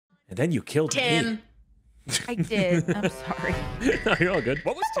And then you killed Tim. me. I did. I'm sorry. No, you're all good.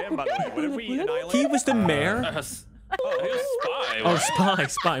 What was Tim, by the way? What did we annihilate? He was the mayor. Oh, he was spy. Oh, right?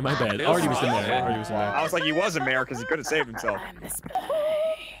 spy, my bad. He was Artie was the spy. mayor. Artie was the I mayor. was like, he was a mayor because he could have saved himself.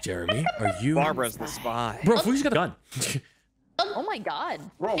 Jeremy, are you... Barbara's the spy. Bro, who's got a gun? Oh my god.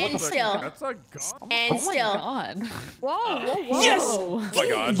 Bro, And still. That's a gun. And Oh my still. god. Whoa, whoa. Yes! Oh my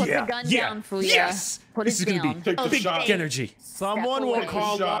god. Put the gun down, Fuya. Yes! Put This it is gonna down. be Take the big shot. energy. Someone will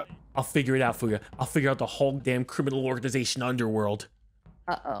call shot. up. I'll figure it out for you. I'll figure out the whole damn criminal organization underworld.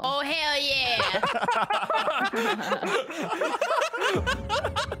 Uh-oh. Oh, hell yeah.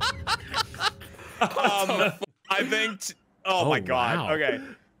 I think. Oh my god. wow. Okay.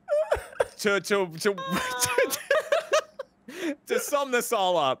 To sum this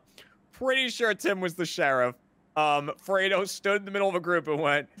all up, pretty sure Tim was the sheriff. Fredo stood in the middle of a group and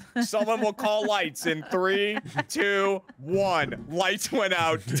went, "Someone will call lights in 3, 2, 1." Lights went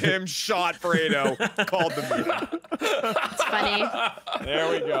out. Tim shot Fredo. Called the meeting. It's funny. There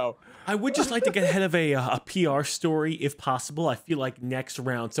we go. I would just like to get ahead of a PR story, if possible. I feel like next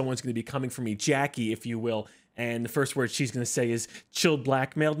round, someone's going to be coming for me, Jackie, if you will. And the first word she's going to say is, Chilled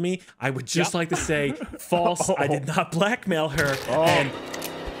blackmailed me. I would just like to say, false. I did not blackmail her. And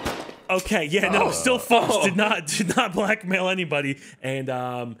okay, yeah, no, still false. Did not blackmail anybody.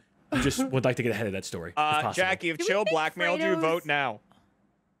 And just would like to get ahead of that story, if possible. Jackie, if Do we Chill think blackmailed you, Fredo's- vote now.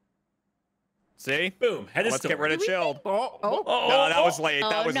 See? Boom, head of Let's story. get rid of Chilled. Oh, No, that was late.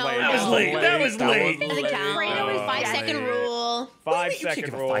 That Oh, was no. late. That was late. That was late. Doesn't count. Fredo is 5-second rule. Five You can't second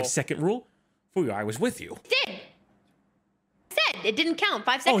give a rule. 5-second rule. Fuya, I was with you. Did. Said it didn't count.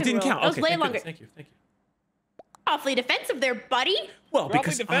 5-second Oh, it didn't rule. count. That was Okay, way thank longer. you. Thank you. Thank you. Awfully defensive there, buddy. Well, Roughly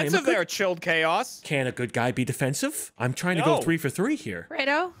because I am a defensive good... there, Chilled Chaos. Can a good guy be defensive? I'm trying to No. go 3 for 3 here.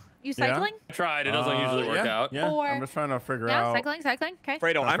 Fredo, you cycling? I tried. It doesn't usually work yeah, out. Yeah, Or- I'm just trying to figure Yeah, out cycling. Okay.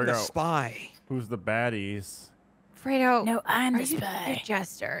 Fredo, I'm figure the out- spy. who's the baddies. Fredo. No, I'm the You're spy.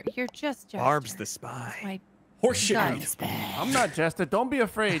 Jester. You're just Jester. Barb's the spy. My Horseshit. God. Reed. I'm not Jester. Don't be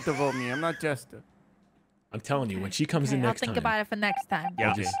afraid to vote me. I'm not Jester. I'm telling you, when she comes in Okay, I'll next think time, about it for next time.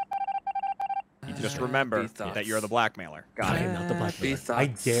 Yeah. just, Just remember Be thoughts. that you're the blackmailer. Got I it. am not the blackmailer. Be I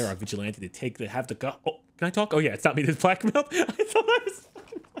thoughts. dare a vigilante to have the gun. Oh, can I talk? Oh yeah, it's not me that's blackmailed. I thought I was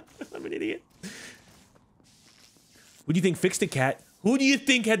fucking blackmailed. I'm an idiot. Who do you think fixed it, Cat? Who do you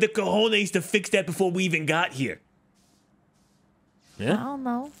think had the cojones to fix that before we even got here? I Yeah, don't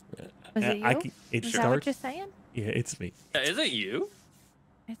know. Was it you? It Is that what starts. you're saying? Yeah, it's me. Is it you?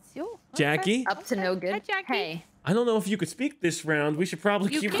 It's you. Okay. Jackie? Up to no good. Hi, Jackie. Hey. I don't know if you could speak this round. We should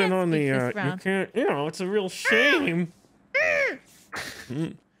probably You keep can't it on the. speak this You round. can't. You know, it's a real shame.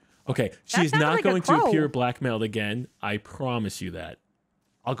 Mm. Okay, she That is sounded not like a going to crow. appear blackmailed again. I promise you that.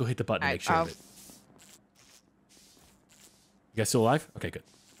 I'll go hit the button and make sure of it. You guys still alive? Okay, good.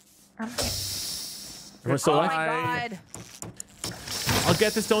 Everyone still Oh alive? my god. I'll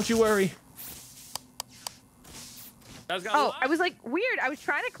get this. Don't you worry. That's got Oh, I was like weird. I was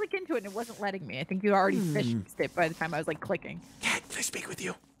trying to click into it and it wasn't letting me. I think you already fixed it by the time I was like clicking. Cat, can I speak with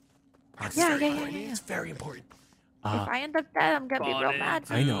you? Oh, this is Yeah, very yeah, yeah, important. yeah. It's very important. If I end up dead, I'm gonna be real Body. mad.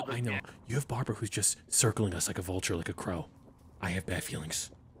 I know. You have Barbara who's just circling us like a vulture, like a crow. I have bad feelings.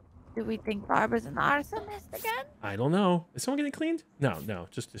 Do we think Barbara's an arsonist again? I don't know. Is someone getting cleaned? No,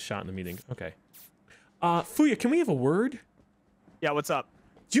 just a shot in the meeting. Okay. Fuya, can we have a word? Yeah, what's up?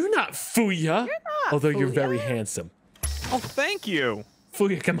 You're not Fuya. You're not Although you're Fuya. very handsome. Oh, thank you.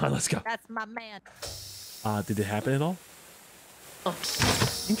 Fuya, come on, let's go. That's my man. Did it happen at all? Oh,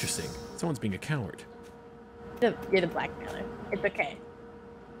 Interesting. Someone's being a coward. you're the blackmailer. It's okay.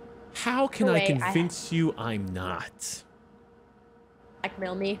 How can No I way, convince you I'm not?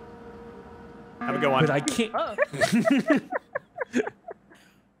 Blackmail me. Have a good one. But I can't. Oh.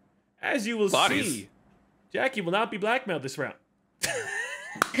 As you will Bodies. see, Jackie will not be blackmailed this round.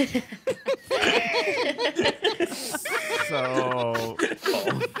 So,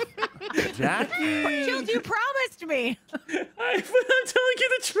 Jackie, Chilled, you promised me. I'm telling you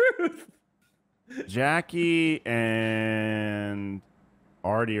the truth. Jackie, and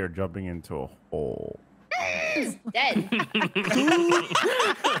Artie are jumping into a hole. He's dead.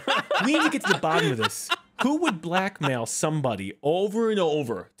 We need to get to the bottom of this. Who would blackmail somebody over and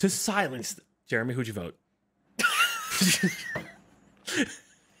over to silence them? Jeremy, who'd you vote?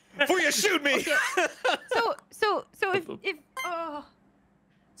 Before you shoot me.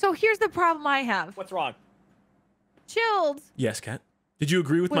 So here's the problem I have. What's wrong? Chilled. Yes, Kat. Did you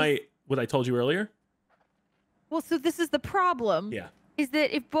agree with what I told you earlier? Well, so this is the problem. Yeah. Is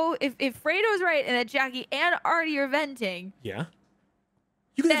that if Fredo's right and that Jackie and Artie are venting, Yeah.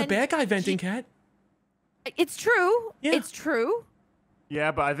 You can have a Then bad guy venting, Kat. it's true. Yeah. It's true.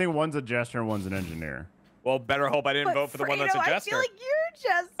 Yeah, but I think one's a jester and one's an engineer. Well, better hope I didn't vote for the one that's a Fredo, jester. I feel like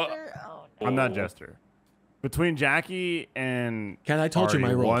you're Jester. Oh, no. I'm not jester. Between Jackie and Ken, I told you my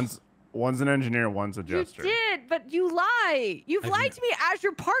Artie, role. One's an engineer, one's a You jester. did, but you lie. You've lied to me as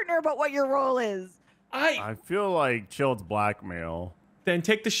your partner about what your role is. I feel like Chilled's blackmail. Then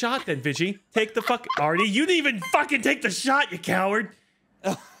take the shot, then, Vigi. Take the fuck. Artie, you didn't even fucking take the shot, you coward.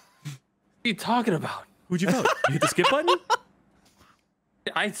 What are you talking about? Who'd you vote? You hit the skip button?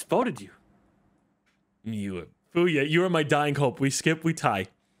 I voted you. You, Fuya, you are my dying hope. We skip, we tie.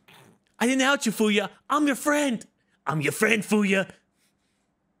 I didn't out you, Fuya. I'm your friend. I'm your friend, Fuya.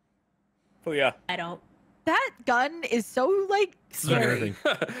 Oh yeah. I don't. That gun is so like scary. Unnerving.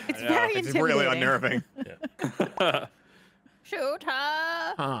 It's I know, very it's intimidating. really unnerving. Shoot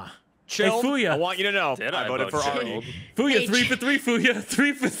her. Ah. Chilled, Fuya. I want you to know. Did I voted for vote Artie. Chilled? Fuya, Hey, 3 for 3, Fuya.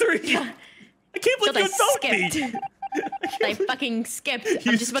 3 for 3. I can't believe you vote me. skipped. I fucking skipped.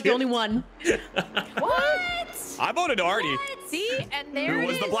 You I'm just about the only one. What? I voted Artie. See, and there Who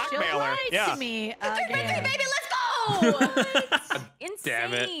was it the is. blackmailer? She'll lie Yeah. to me. again. Baby, let's go!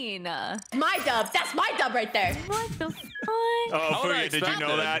 Damn it. Insane. My dub. That's my dub right there. What the fuck? Oh, would I Fuya, did you know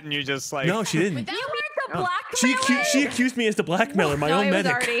expect it? that? And you just like. No, she didn't. Without You were the No. blackmailer. She accused me as the blackmailer, my no, own it was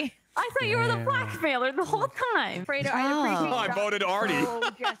medic. Artie. I thought you were the blackmailer the whole time. Fredo, I'd appreciate Oh, I that. voted Artie. So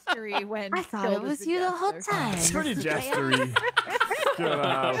jestery when I thought Phil it was you the whole jester. time. It's pretty jestery.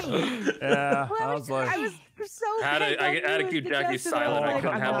 Yeah, Well, I was like, I was so I had pent up to with keep the Jackie jester silent. that I was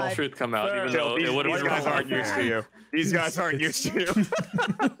couldn't like, have I'm the not. truth come out, even Chill, though these it would have these been guys aren't wrong. used to you. These guys aren't used to you.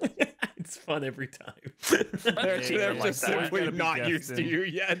 It's fun every time. They're They're like just that. simply Gotta be not used to Justin. you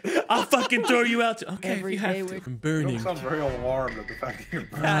yet. I'll fucking throw you out. Okay, Every if you have day to. we're- I'm You burning. don't sound very alarmed at the fact that you're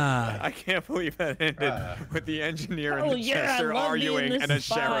burning. Ah. I can't believe that ended with the engineer and Oh, the yeah, I jester love being arguing the and a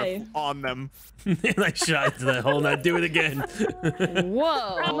spy. sheriff on them. And I shot into that hole and I do it again.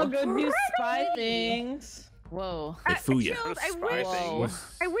 Whoa. I'm a good new spy things. Whoa. Hey, Fuya. Chilled, Whoa.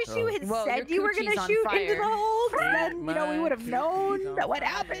 I wish you had Whoa, said your you were coochie's gonna on shoot fire. into the hole, 'cause then you know we would have known that what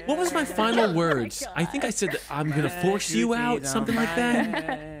happened. What was my final words? I think I said that I'm gonna force you out, something like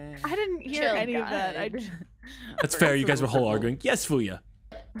that. I didn't hear Chill, any of that. I God. just... That's fair. You guys were whole arguing. Yes, Fuya.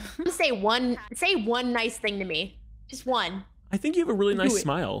 Say one nice thing to me. Just one. I think you have a really Do nice it.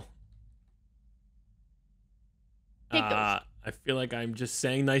 smile. Take those. I feel like I'm just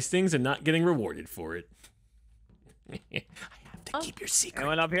saying nice things and not getting rewarded for it. I have to keep your secret.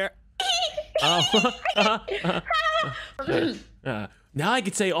 Anyone up here? Oh. Now I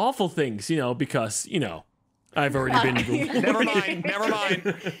could say awful things, because, I've already been rewarded. Never mind. Never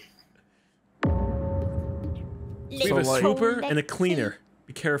mind. We have a So, like- swooper and a cleaner.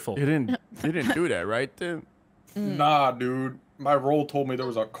 Be careful. you didn't do that, right? Then Nah, dude. My role told me there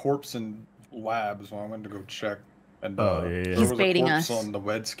was a corpse in lab, so I went to go check. And Oh, yeah, yeah. there He's was baiting a corpse us. on the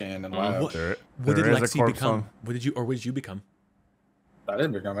wed scan in lab. What, there, what did there is a Lexi corpse become? on- What did you become? I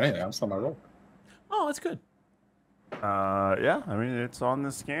didn't become anything. That's not my role. Oh, that's good. Yeah, I mean it's on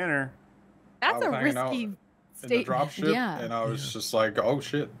the scanner. That's I was a hanging out risky in the statement. dropship, Yeah. and I was just like, "Oh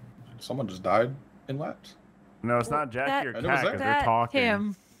shit, someone just died in labs." No, it's not Jackie or And it was Cat because they're That talking.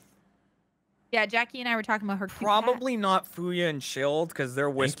 Tim. Yeah, Jackie and I were talking about her. cute cat. Probably not Fuya and Chilled because they're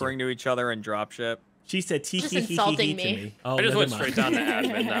whispering to each other in dropship. She said tee Just hee hee hee insulting to me. me. Oh, I just never went mind. straight down to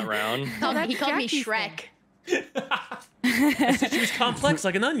admin that round. He called me Jackie's Shrek. She was complex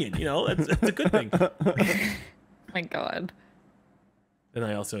like an onion, that's a good thing. My God. Then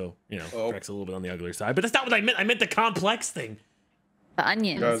I also, Oh. Shrek's a little bit on the uglier side, but that's not what I meant. I meant the complex thing. The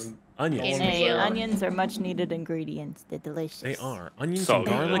onions. Guys, Onions. Hey, Hey, Yeah. onions are much needed ingredients. They're delicious. They are. Onions So and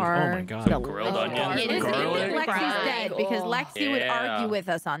garlic. good. Oh my god. Grilled Oh, onion. it is good Garlic. that Lexi's Garlic. dead because Lexi would Yeah. argue with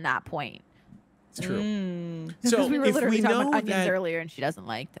us on that point. It's true. Mm. So Because we were if literally we talking know about onions that, earlier and she doesn't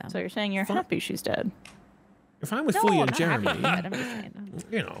like them. So you're saying you're happy she's dead? if I'm with No, Fuya I'm and not happy Jeremy, with that, I'm just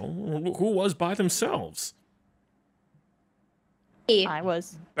saying. who was by themselves? Hey, I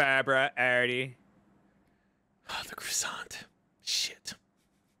was. Barbara, Artie. Oh, the croissant. Shit.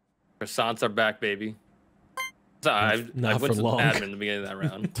 Croissants are back, baby. So I Not went for to long. admin in the beginning of that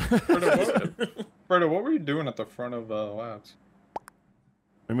round. Fredo, what were you doing at the front of labs?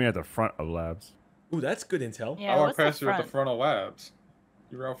 I mean at the front of labs. Ooh, that's good intel. Yeah, I walked what's the past you at the front? front of labs.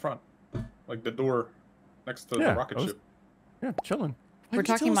 You were out front, like the door next to Yeah, the rocket I was- ship. Yeah, chilling. Why We're didn't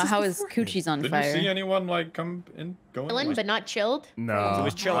you talking tell us about how this his beforehand? coochie's on Did fire. you see anyone like come in, going? villain, like- but not chilled. No, It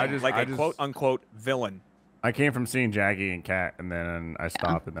was chilling, like I a quote unquote villain. I came from seeing Jackie and Cat, and then I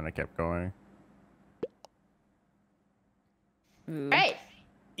stopped, and then I kept going. Ooh. Right.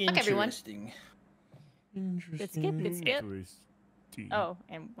 Look, everyone. Interesting. Good skip, good skip. Oh,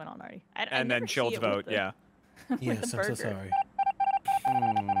 and went on already. I And then never see Chilled's it with vote, the- yeah. with Yes, the I'm so burger. sorry.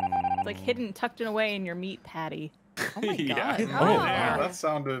 It's like hidden, tucked away in your meat patty. Oh my Yeah. god. Oh, Yeah, Oh, that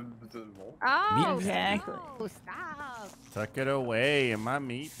sounded. oh Exactly. no, stop. Tuck it away in my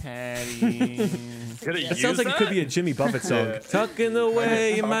meat patty. That sounds like it could be a Jimmy Buffett song. Yeah. Tucking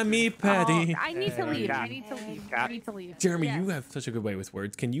away in my meat patty. Oh, I need to leave. Cat. I need to leave. Cat. I need to leave. Jeremy, Yes. you have such a good way with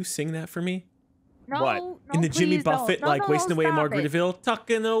words. Can you sing that for me? No, What? no, In the Jimmy please don't. Buffett, No, like no, wasting away in stop it. Margaritaville,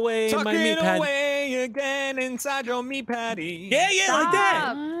 tucking away in my meat patty. away again inside your meat patty. Yeah, yeah, like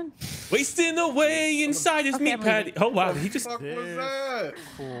that. Stop. Wasting away inside his Okay, meat I'm patty. leaving. Oh wow, What he the just fuck was that?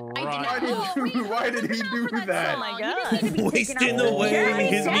 Christ. Why did he do that? Oh my You god. didn't need to be wasting taken out. away Jeremy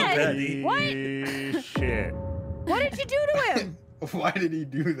his meat said- patty. What? Shit. What did you do to him? Why did he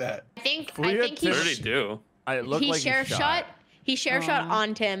do that? I think We had he to- What did he do? It looked he like sheriff shot. He sheriff shot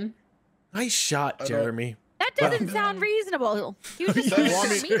on Tim. Nice shot, don't- Jeremy. That doesn't sound reasonable. He was just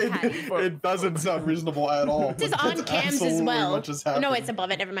That's- eating a meat patty. it doesn't sound reasonable at all. This is but on that's cams as absolutely well. what just No, happened. it's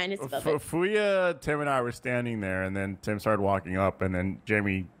above it. Never mind. It's above it. Fuya, Tim, and I were standing there, and then Tim started walking up, and then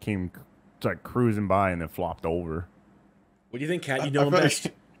Jamie came like cruising by, and then flopped over. What do you think, Kat? You I know him bet- best.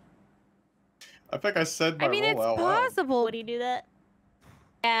 I think I said my I mean, roll it's out loud. possible. Would he do that?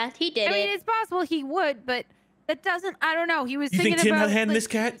 Yeah, he did I mean, it. it's possible he would, but that doesn't. I don't know. He was You thinking think Tim about. had a hand in like, this,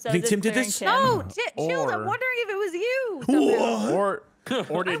 Kat? You says think it's Tim did clearing this? Tim. No, Shield. I'm Or- wondering if it was you. somehow. Or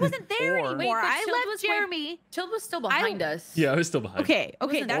I wasn't there or, anymore. but I Shield left was Jeremy. Child was still behind us. Yeah, I was still behind. Okay,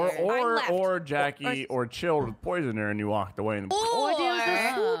 Wasn't that's there. I left. or Jackie or Chilled poisoned her, and you walked away. And Or there was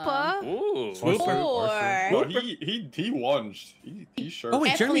a swooper. Ooh. Swooper. No, he lunged. He sure. Oh, wait,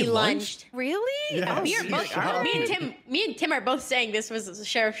 Definitely Jeremy lunged. Really? Yes, Me, he both, me and Tim are both saying this was a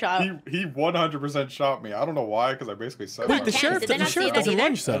sheriff shot. He 100% shot me. I don't know why, because I basically said Wait, my the Cats, sheriff, did they the not see sheriff that doesn't either?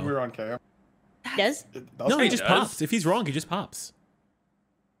 lunge and we though. were on cam. Does? It does No, he make just sense. pops. If he's wrong, he just pops.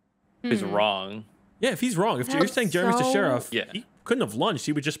 He's wrong. Yeah, if he's wrong, if you're That's saying Jeremy's the so- sheriff, Yeah. he couldn't have lunged.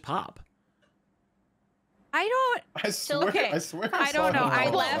 He would just pop. I don't. I swear. okay. I swear. I don't know. I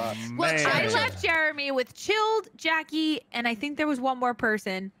left. Man. I left Jeremy with Chilled, Jackie, and I think there was one more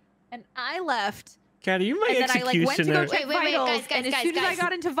person. And I left. Kat, are you my And then I like went to go executioner? check Wait, vitals. guys, and as soon as I guys.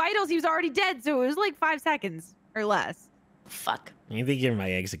 got into vitals, he was already dead. So it was like 5 seconds or less. Fuck. You think you're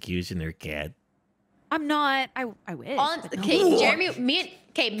my executioner, Kat? I'm not. I wish. but no. Okay, Jeremy, me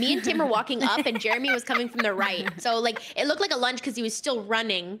and Tim were walking up, and Jeremy was coming from the right. So like, it looked like a lunge because he was still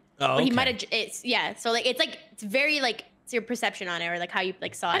running. Oh, But he okay. might have. It's yeah. So like, it's very like it's your perception on it, or like how you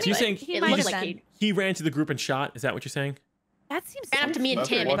like saw it. I So you're but saying he it might looked have like been. he He ran to the group and shot. Is that what you're saying? That seems ran up to me and That's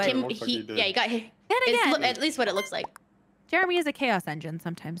Tim, what and it Tim looks like he did. yeah, he got hit. Then again, At least what it looks like. Jeremy is a chaos engine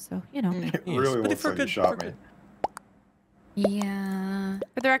sometimes, so you know. It Yes, really but looks for like good- he shot for me. good. Yeah.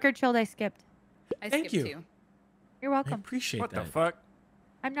 For the record, Chilled, I skipped. I Thank skipped you. too. You're I welcome. appreciate What the that. fuck?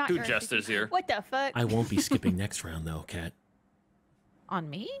 I'm not Two your jesters here. What the fuck? I won't be skipping next round though, Kat. on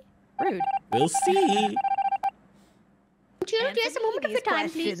me. Rude. We'll see. Chilled, just a moment of your time,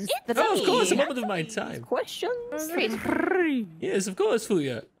 please. Oh, of course, a me. moment of my time. Questions? Yes, of course,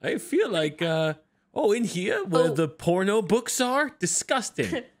 Fuya. I feel like, in here where Oh. the porno books are,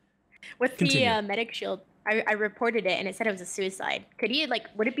 disgusting. With Continue. the medic shield, I reported it, and it said it was a suicide. Could he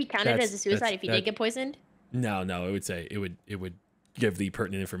would it be counted That's- as a suicide that's- if he that- did get poisoned? No, it would say it would give the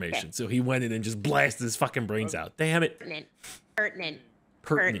pertinent information. So he went in and just blasted his fucking brains out. Damn it. Pertinent.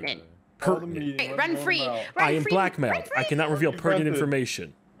 Pertinent. Call the Pertinent. meeting, Hey, let's run roll free. him out. Run I am free. blackmailed. Run free. I cannot reveal Already pertinent vented.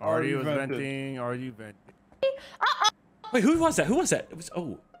 information. Are you Already vented. venting? Are you venting? Wait, who was that? Who was that? It was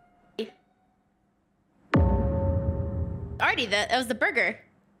Already, that was the burger.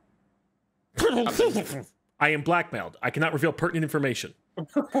 I am blackmailed. I cannot reveal pertinent information.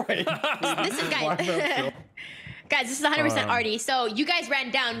 Wait, This is blackmail guys. Chill. Guys, this is 100% Artie. So you guys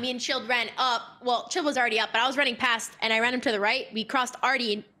ran down. Me and Chilled ran up. Well, Chilled was already up, but I was running past, and I ran him to the right. We crossed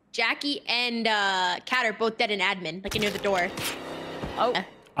Artie, and Jackie and Kat are both dead in admin, like near the door. Oh,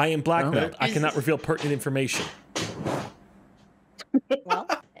 I am blackmailed. I Is- cannot reveal pertinent information. well.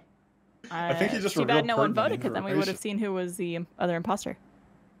 I think he just Too bad revealed no one pertinent voted, because then we would have information. seen who was the other imposter.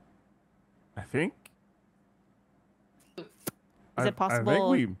 I think. Is I it possible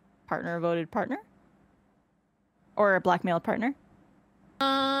think we. partner voted partner? Or a blackmailed partner?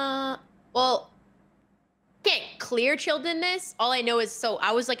 Well, can't clear Chilled in this. All I know is, so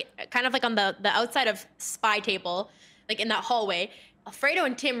I was like, kind of like on the outside of spy table, like in that hallway. Alfredo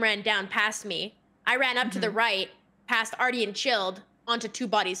and Tim ran down past me. I ran up to the right, past Artie and Chilled, onto 2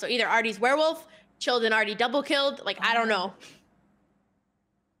 bodies. So either Artie's werewolf, Chilled and Artie double killed. Like, I don't know.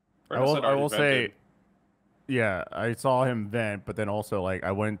 I will say. Yeah, I saw him vent, but then also like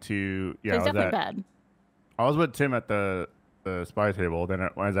I went to So he's I was definitely at, bad. I was with Tim at the the spy table. Then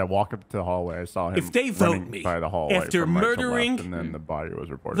as I walked up to the hallway, I saw him If they vote running me by the hallway after from right to left, murdering and then the body was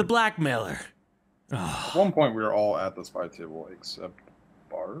reported. the blackmailer. At one point, we were all at the spy table except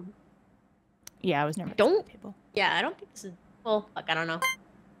Barb. Yeah, I was never. Don't- People. Yeah, I don't think this is. Well, fuck, I don't know.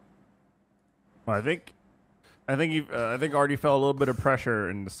 Well, I think Artie felt a little bit of pressure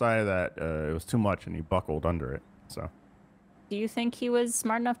and decided that it was too much, and he buckled under it. So. Do you think he was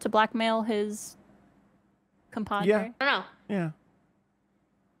smart enough to blackmail his compadre? Yeah. I don't know. Yeah.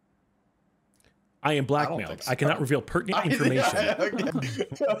 I am blackmailed. think so. I cannot reveal pertinent information.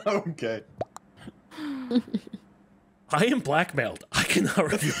 Okay. I am blackmailed. I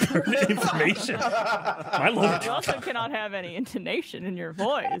cannot reveal pertinent information. My lord. You also cannot have any intonation in your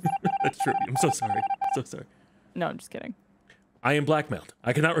voice. That's true. I'm so sorry. So sorry. No, I'm just kidding. I am blackmailed.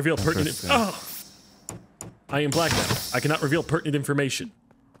 I cannot reveal pertinent. Oh. I am blackmailed. I cannot reveal pertinent information.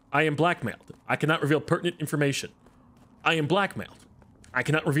 I am blackmailed. I cannot reveal pertinent information. I am blackmailed. I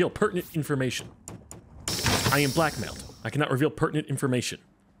cannot reveal pertinent information. I am blackmailed. I cannot reveal pertinent information.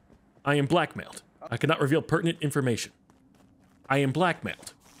 I am blackmailed. I cannot reveal pertinent information. I am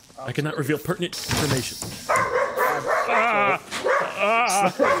blackmailed. I cannot reveal pertinent information.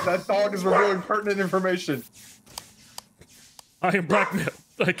 That dog is revealing pertinent information. I am blackmailed.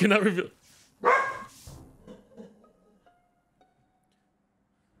 I cannot reveal.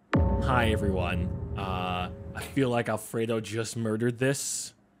 Hi, everyone. I feel like Alfredo just murdered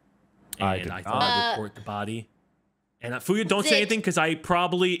this. And I thought I'd report the body. And Fuya, don't say anything, because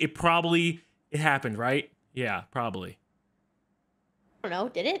it happened, right? Yeah, probably. I don't know.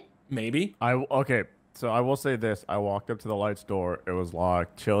 Did it? Maybe. Okay. So I will say this: I walked up to the lights door. It was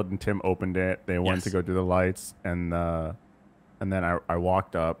locked. Chilled and Tim opened it. They went to go do the lights, and then I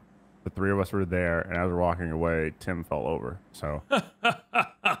walked up. The three of us were there, and as we were walking away, Tim fell over. So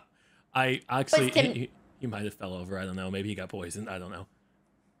I actually, Tim- he might have fell over. I don't know. Maybe he got poisoned. I don't know.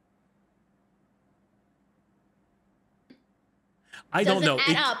 I don't know.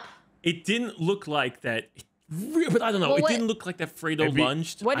 Doesn't add up. It didn't look like that. But I don't know. Well, it what- didn't look like that Fredo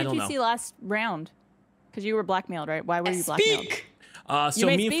lunged. What I did don't you know. see last round? Because you were blackmailed, right? Why were you blackmailed? Speak. So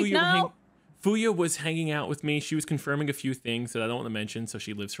may me and speak Fuya now. Fuya was hanging out with me. She was confirming a few things that I don't want to mention, so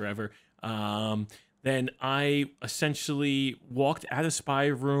she lives forever. Then I essentially walked out of spy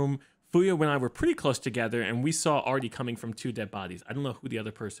room. Fuya and I were pretty close together, and we saw Artie coming from two dead bodies. I don't know who the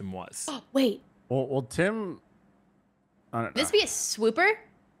other person was. Oh, wait. well, Tim. I don't know. This be a swooper?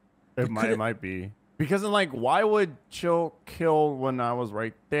 It might be. Because then, like, why would Chill kill when I was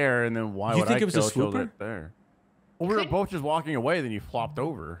right there, and then why You would think I it was a kill Chill swooper? right there? Well, we were both just walking away, then you flopped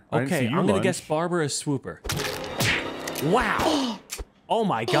over. I didn't see Okay, you I'm gonna lunge. guess Barbara is swooper. Wow. Oh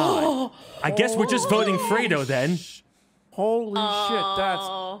my god. I guess we're just voting Fredo then. Holy shit, that's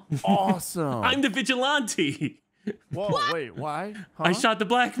Oh. awesome. I'm the vigilante. Whoa, wait, why? Huh? I shot the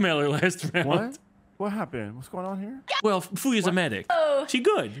blackmailer last round. What? What happened? What's going on here? Well, Fuya's a medic. Oh. She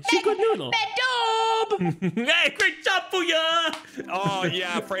good. She good noodle. Bedob! Hey, great job, Fuya! Oh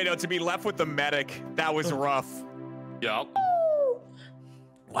yeah, Fredo, to be left with the medic, that was rough. Yup.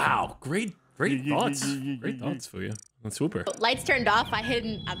 Wow, great thoughts. Great thoughts, Fuya. And Swooper. Lights turned off. I hid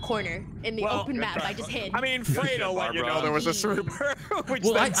in a corner in the open map. I just hid. I mean, Fredo let you know there was a swooper, which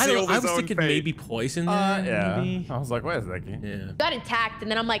Well, then I sealed was his own thinking fate. maybe poison. Yeah. Maybe. I was like, wait a second. Yeah. got attacked, and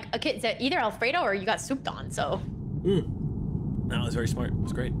then I'm like, okay, is that either Alfredo or you got souped on? So. No, it was very smart. It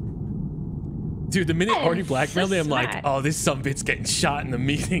was great. Dude, the minute Oh, Artie blackmailed me, I'm like, smart. oh, this sumbit's getting shot in the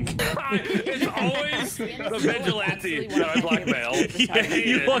meeting. It's always the vigilante that I blackmail. Yeah,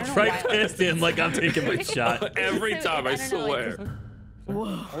 you walked right past him like I'm taking my shot. Every time, I don't know, like, swear.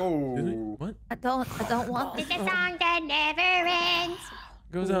 Oh. What? I don't want this. It's a song that never ends.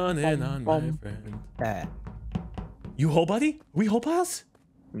 Goes on and on, my friend. You whole buddy? We whole pals?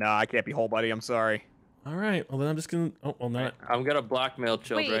 No, I can't be whole, buddy. I'm sorry. All right. Well, then I'm just gonna. Oh, well, not. I'm gonna blackmail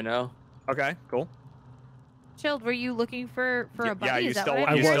Chilled Wait. right now. Okay, cool. Chilled, were you looking for a buddy? Yeah, you Is that still right?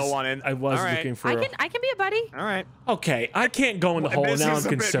 I you was. still want in. I was All right. looking for. I can be a buddy. All right. Okay, I can't go in the hole. This Now is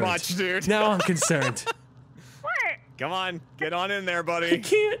I'm a bit concerned. much, dude. Now I'm concerned. Come on, get on in there, I buddy.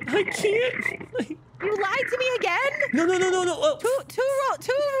 can't. I can't. You lied to me again. No. Oh. Two rounds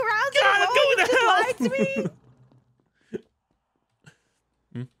God, in a I'm row. going You to just hell. lied to me.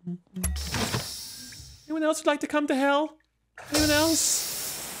 Anyone else would like to come to hell? Anyone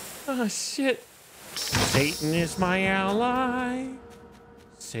else? Oh shit. Satan is my ally.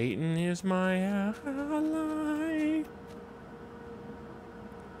 Satan is my ally.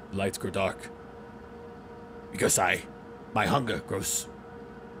 Lights grow dark. Because my hunger grows.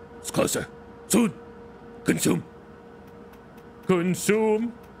 It's closer. Soon. Consume.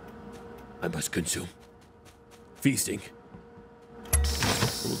 Consume. I must consume. Feasting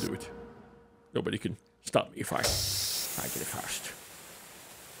We'll do it. Nobody can stop me if I get it first.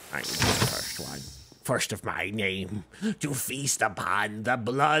 I will be the first one. First of my name, to feast upon the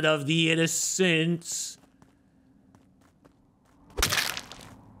blood of the innocents.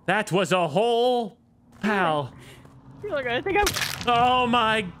 That was a hole, pal. You're like, I think I'm. Oh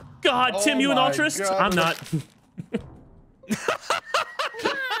my God, Tim, you an my ultrist? God. I'm not.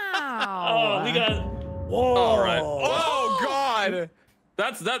 Wow. Oh, we got. Whoa. All right. Oh God.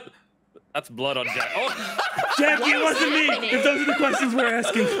 That's blood on Jack. Oh. Jackie, it wasn't me. If those are the questions we're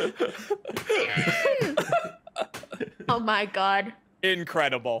asking. Oh my God.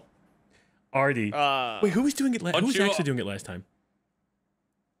 Incredible. Artie. Wait, who was doing it? Who was actually doing it last time?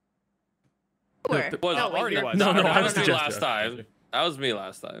 Where? Was No, wait, Artie you're- was. No, that I was was me the last Jester. time. That was me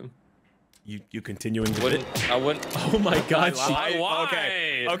last time. You continuing with it? I wouldn't. Oh my God.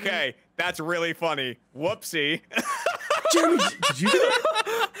 Why? Okay. That's really funny. Whoopsie. Jeremy, did you do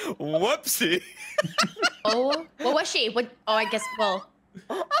that? Whoopsie. Oh, what was she? What? Oh, I guess. Well,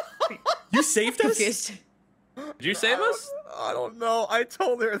 You saved us? confused. Did you save us? I don't know. I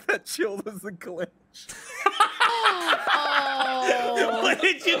told her that Chilled was a glitch. Oh. What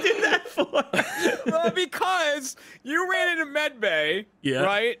did you do that for? Well, because you ran into medbay, Yeah.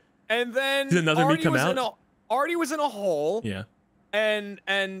 right? And then Did another me Artie come was out? in a Artie was in a hole, Yeah. and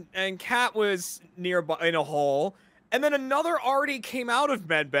Kat was nearby in a hole, and then another Artie came out of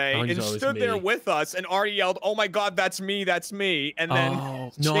medbay Oh, and he's always stood there me. with us, and Artie yelled, "Oh my God, that's me, that's me!" And then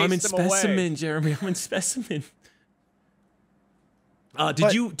Oh, no, I'm in chased him away. specimen, Jeremy. I'm in specimen.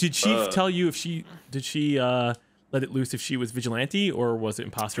 Did she tell you if she let it loose if she was vigilante or was it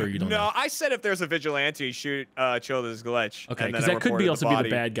imposter or you don't know? No, I said if there's a vigilante, shoot Chilled as glitch. Okay, and then because I that could be reported also be the body.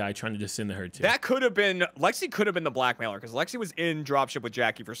 bad guy trying to just send the herd too. That could have been Lexi. Could have been the blackmailer because Lexi was in dropship with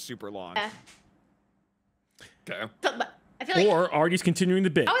Jackie for super long. Yeah. Okay. But I feel like. Or Artie's continuing the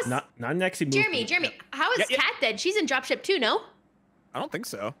bit. How is- Not Nexi movement. Jeremy, how is Yeah. Kat dead? She's in dropship too, no? I don't think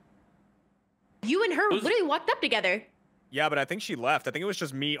so. You and her Who's- literally walked up together. Yeah, but I think she left. I think it was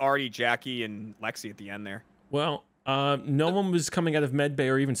just me, Artie, Jackie, and Lexi at the end there. Well, no one was coming out of medbay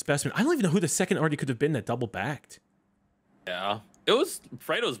or even specimen. I don't even know who the second Artie could have been that double backed. Yeah. It was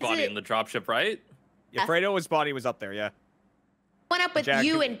Fredo's body it- in the dropship, right? Yeah, Yeah. Fredo's body was up there. Yeah. Went up with Jack-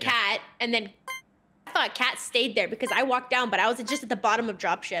 you and yeah. Kat, and then I thought Kat stayed there because I walked down, but I was just at the bottom of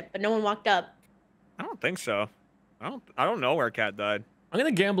dropship, but no one walked up. I don't think so. I don't know where Kat died. I'm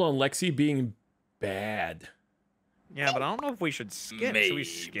gonna gamble on Lexi being bad. Yeah, but I don't know if we should skip. Should we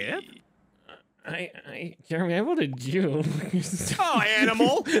skip? Jeremy, I voted you. Oh,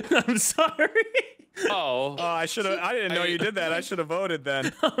 animal! I'm sorry. Oh. Oh, I should have. I didn't know you did that. I should have voted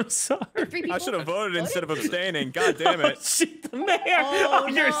then. I'm sorry. Three I people should have voted voted? instead of abstaining. God damn Oh, it! shit, the mayor. Oh,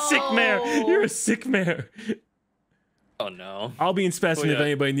 You're a sick mayor. no. You're a sick mayor. Oh no. I'll be in specimen Oh, if yeah.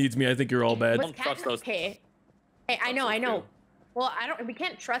 anybody needs me. I think you're all bad. Was Don't Kat trust those- okay? Hey, I know. Well, I don't. We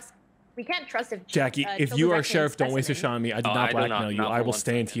can't trust if Jackie, if Chilled you was are actually in shall, don't waste your specimen. shot on me. I did Oh, not I do not- blackmail you. not I for will one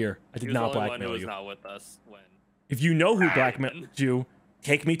stand second. here. I He did was not the only one who blackmail was you. not with us when. If you know who blackmailed you,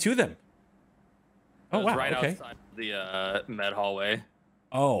 take me to them. It Oh was wow. right Okay. outside the med hallway.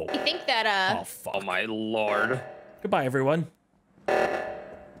 Oh. I think that Oh fuck. Oh my lord. Goodbye, everyone.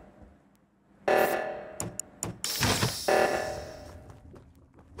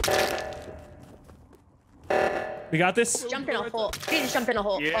 We got this. jumped in a hole. He just jumped in a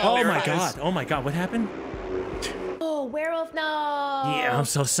hole. Yeah, Oh there my it is. god. Oh my god. What happened? Oh, werewolf, no. Yeah, I'm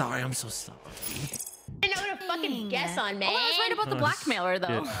so sorry. I'm so sorry. I didn't know what to fucking guess on, man. Oh, I was right about the Oh, blackmailer,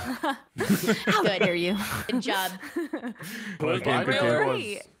 though. How How dare you? Good job. Good game, good I game. was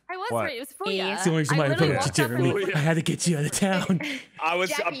right. I was What? right. It was for you. It's the only reason why I voted you, Jeremy. I had to get you out of town. I was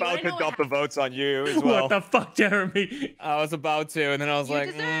Jackie, you about wanna to know dump the what votes on you as well. What the fuck, Jeremy? I was about to, and then I was You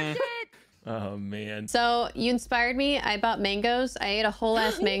like, deserved it. Oh man. So you inspired me. I bought mangoes. I ate a whole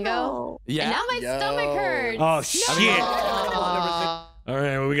ass mango. Yeah. And now my stomach hurts. Oh shit. Aw. All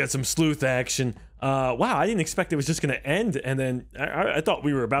right, well, we got some sleuth action. Wow, I didn't expect it was just gonna end, and then I thought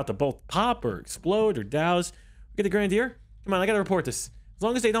we were about to both pop or explode or douse. We get the Grandier. Come on, I gotta report this. As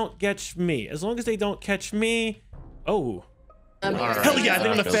long as they don't catch me. As long as they don't catch me. Oh. I'm here. Hell yeah, I think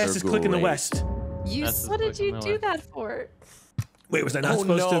I'm the Those are fastest click in the great. West. You That's What did fucking you no do way. that for? Wait, was I not Oh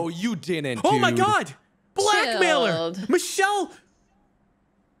supposed no, to? you didn't. Oh my dude. god! Blackmailer! Chilled. Michelle!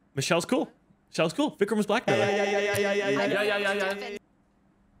 Michelle's cool. Michelle's cool. Vikram was blackmailer.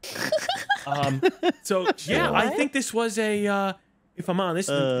 So yeah, I think this was a if I'm honest,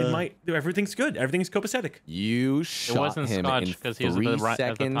 it might everything's good. Everything's copacetic. You It shot wasn't him Scotch in because he was at 3 the, right,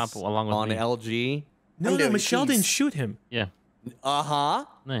 at the seconds top along with on me. LG. No, no, Michelle didn't shoot him. Yeah, Uh-huh.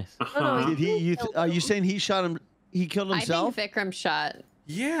 nice. Did he? Are you saying he shot him? He killed I himself? think Vikram shot.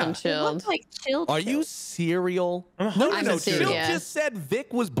 Yeah. I'm It chilled. looked like chilled. Are you serial? I'm No, I'm no, a serial, Chill yeah. just said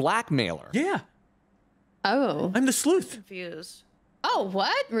Vic was blackmailer. Yeah. Oh. I'm the sleuth. confused? Oh,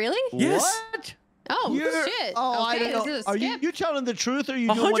 what? Really? Yes. What? Oh, You're- shit. Oh, okay, I don't this know. is a Are skip. you telling the truth or are you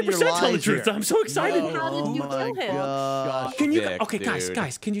doing one of your 100% tell the lies truth. here? I'm so excited. How did you Oh kill my him? gosh. Can you? Vic, Okay, dude.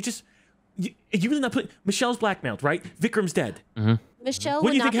 guys, can you just? You really not put Michelle's blackmailed, right? Vikram's dead. Michelle What do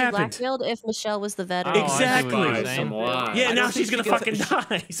would you not think be happened? blackmailed if Michelle was the veteran. Oh, I see what you're Exactly. saying. Some lies. Yeah, I now don't she's think gonna she fucking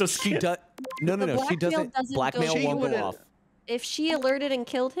die. So She scared. does. No, The she blackmail doesn't. doesn't Blackmail go won't go through. off. If she alerted and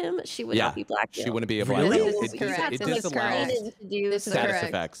killed him, she would Yeah, not be blackmailed. she wouldn't be a Really? blackmail. This is correct. It This is disallows correct. To do This is so. status correct.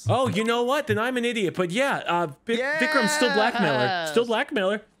 effects. Oh, you know what? Then I'm an idiot. But yeah, Vikram's still blackmailer. Still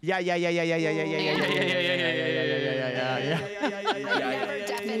blackmailer. Yeah. Yeah.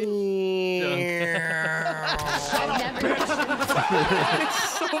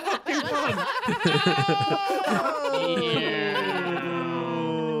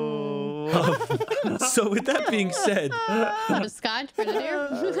 So with that being said, The Scotch Grenadier.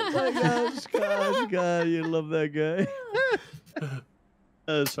 Oh my gosh, God, you love that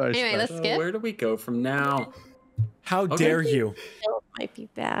guy. Sorry. Anyway, let's So skip. where do we go from now? how Okay. dare you? Kill might be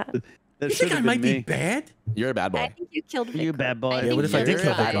bad. That You should think I have might been be me. bad? You're a bad I boy. think you killed Vikram. You bad I boy. Yeah, what if I think did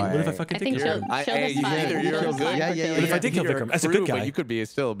you're kill fine. Vikram? What if I fucking I did think kill Chill- Vikram? Chill is fine. You're Chill is good. fine Yeah, for yeah, killing What if I him. did kill You're a Vikram? As a good crew, guy. but you could be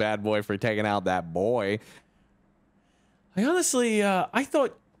still a bad boy for taking out that boy. I honestly, I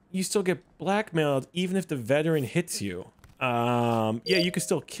thought you still get blackmailed even if the veteran hits you. Yeah, you can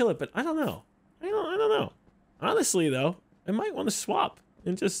still kill it, but I don't know. I don't know. Honestly, though, I might want to swap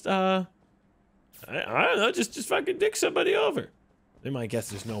and just, I don't know, just fucking dick somebody over. They might guess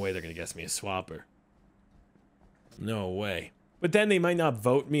there's no way they're gonna guess me a swapper. No way. But then they might not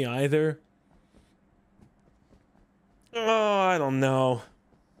vote me either. Oh, I don't know.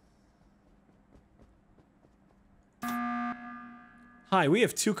 Hi, we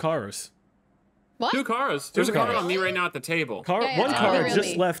have 2 cars. What? 2 cars. There's a car cars. on me right now at the table. One that's car the real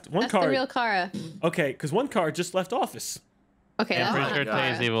just me. left. One That's car. the real Kara. Okay, because one car just left office. Okay, I'm that's pretty not sure Kara.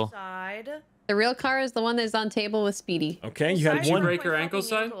 Tay is evil. Side. The real Kara is the one that's on table with Speedy. Okay, you had Did you one. break her ankle,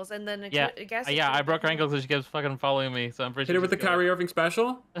 side? And then Yeah, I broke her ankle because she kept fucking following me, so I'm pretty Hit sure. her with the she's good. Kyrie Irving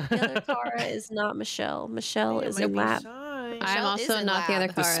special? The other Kara is not Michelle. Michelle is in lab. I'm also not the other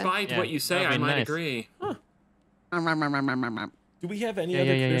Kara. Despite Yeah, what you say, that'd I be might nice. agree. Do we have any Yeah,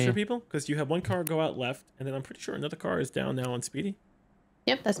 other yeah, producer yeah. people? Because you have one car go out left, and then I'm pretty sure another car is down now on Speedy.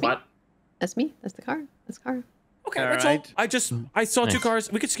 Yep, that's me. What? That's me. That's the car. That's Kara. Okay, All that's all. right. I saw 2 Nice.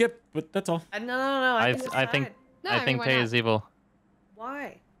 cars. We could skip, but that's all. No. I think No, I think why Tay not? is evil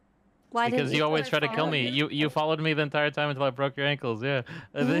Why? Why because didn't you always try to follow kill me. You followed me the entire time until I broke your ankles. Yeah.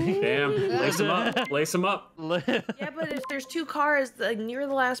 I think. Damn. Lace him up. Lace him up. Yeah, but if there's 2 cars, like you're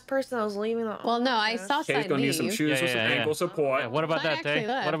the last person that was leaving. Well, no, I saw Kay's Side gonna need some leave. shoes with some ankle support. Yeah, what about Side that, Tay? actually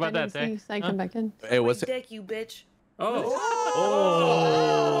left. What about I that, didn't Tay? see Side come back in. It was. dick, you bitch. Oh.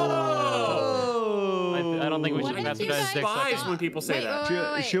 I don't think we What should did have you guys guys dick Despise suck. when people say Wait,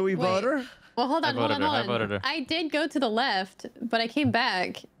 that. wait, Should we vote her? Well, hold on, hold voted on, her, I hold on. voted her. I did go to the left, but I came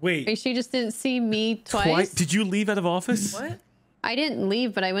back. Wait, And she just didn't see me twice. Did you leave out of office? What? I didn't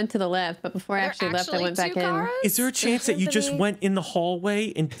leave, but I went to the left. But before I actually left, I went back in. Is there a chance that you just went in the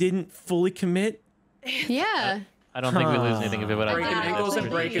hallway and didn't fully commit? Yeah. I don't think we lose anything if we would have Breaking to do ankles this.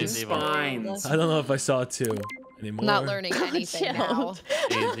 and breaking She's evil. spines. I don't know if I saw 2 anymore. Not learning anything now.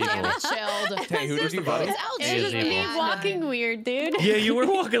 She's evil. Chilled. Hey, who did you vote? It's just me walking weird, dude. Yeah, you were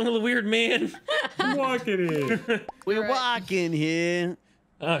walking a little weird, man. Walking in. We're walking here.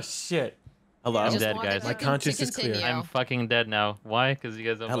 Oh shit. Hello. I'm Just dead, wanted guys. to My conscience is clear. continue. I'm fucking dead now. Why? Because you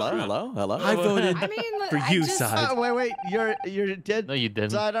guys don't. Hello. vote me. Hello. Hello. I voted I mean, for I you, just- Side. Oh, wait. You're dead. No, you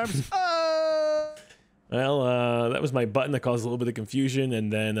didn't. Sidearms. Oh. Well, that was my button that caused a little bit of confusion,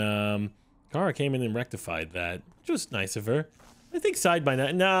 and then Kara came in and rectified that, which was nice of her. I think Side by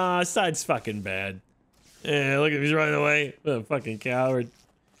now. Nah, Side's fucking bad. Yeah, look at him, he's running away. What a fucking coward.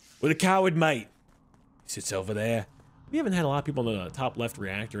 With a coward mate. He sits over there. We haven't had a lot of people in the top left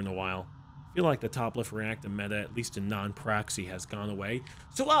reactor in a while. I feel like the top left reactor meta, at least in non-proxy, has gone away.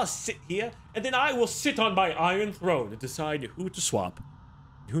 So I'll sit here, and then I will sit on my iron throne and decide who to swap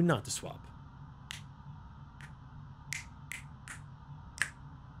and who not to swap.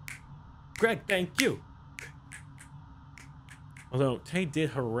 Greg, thank you. Although Tay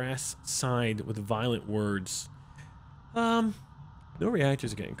did harass Side with violent words. No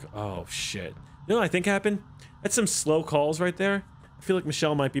reactors are getting. Oh shit! You know what I think happened? That's some slow calls right there. I feel like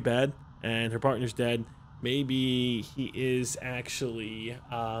Michelle might be bad, and her partner's dead. Maybe he is actually.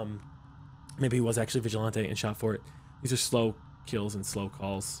 Maybe he was actually Vigilante and shot for it. These are slow kills and slow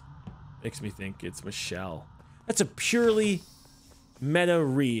calls. Makes me think it's Michelle. That's a purely Meta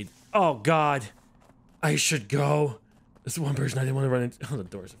read. Oh God, I should go. This one person I didn't want to run into. Oh, the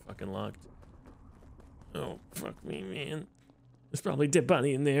doors are fucking locked. Oh, fuck me, man. There's probably a dead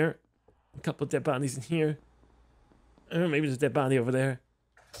body in there. A couple dead bodies in here. Oh, maybe there's a dead body over there.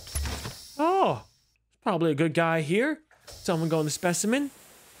 Oh, probably a good guy here. Someone going to specimen.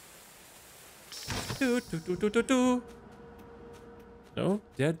 No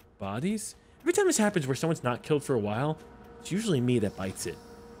dead bodies. Every time this happens where someone's not killed for a while, it's usually me that bites it.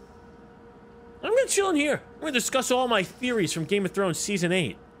 I'm gonna chill in here. I'm gonna discuss all my theories from Game of Thrones Season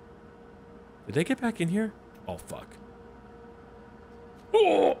 8. Did they get back in here? Oh, fuck.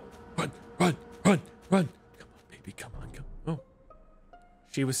 Oh! Run, run, run, run. Come on, baby, come on, come on. Oh.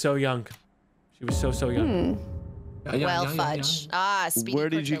 She was so young. She was so young. Well, fudge. Ah, speedy. Where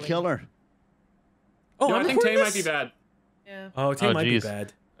did you kill her? Oh, No, I think Tay this? might be bad. Yeah. Oh, Tay might be geez.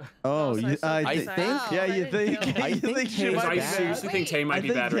 bad. Oh, I think. Yeah, you think? I think she Tay might I be seriously bad. think Tay might I be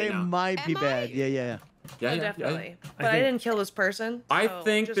think bad right Tay now. might be Am bad. I? Yeah. Yeah, Oh, yeah, definitely. yeah. But I didn't kill this person. I so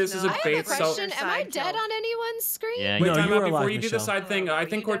think just this is know a I have bait, a question. Am I dead on anyone's screen? Yeah, Wait, No, time you out were before alive, you do the Michelle. side thing. I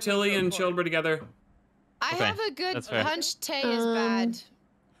think Cortilli and Chilled were together. I Okay, have a good that's fair. hunch Tay is bad.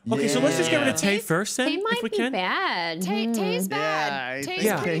 Okay, so let's just get rid of Yeah. Tay first then, Tay if might we be can. bad. Tay's Yeah, bad. I Tay's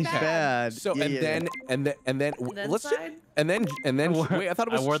think pretty Tay's bad. bad. So Yeah, and yeah. then let's just, and then wait, I thought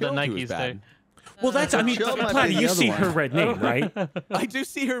it was I wore the Chilled who was Nikes, bad. Tay. Well, that's, I mean, Chill might be Platy, the you other see one. her red name, right? I do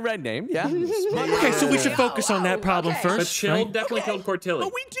see her red name, yeah. Okay, so we should focus on that problem okay. But first. Chilled right? definitely killed Cortilli.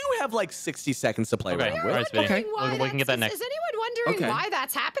 But we do have like 60 seconds to play Okay, around all with. right, Speedy. Okay. We can get that next. Is anyone wondering Okay. why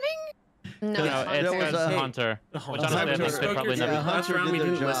that's happening? No, No, it's There was because a- Hunter. Which Hunter. honestly, I You think spoke they your probably truth. never. Last Hunter round we did their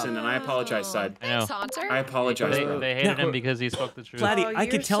didn't job. listen, and I apologize, Side. I know. Thanks, Hunter. I apologize, They, bro. they hated Now- him because he spoke the truth. Platy, I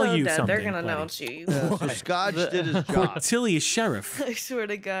you're could tell so you dead. something. They're gonna Platy. announce you. So Scotch did his job. Cortilli is sheriff. I swear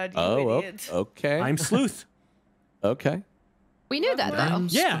to God, you Oh, idiot. okay. I'm sleuth. Okay. We knew that though.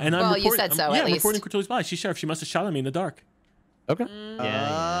 Yeah, and I'm Well, reporting. you said so, yeah, at I'm least. reporting Cortilli's body. She's sheriff. She must have shot at me in the dark. Okay.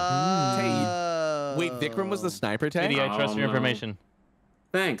 Oh. Wait, Vikram was the sniper Speedy, tag? I trust Oh, your no. information.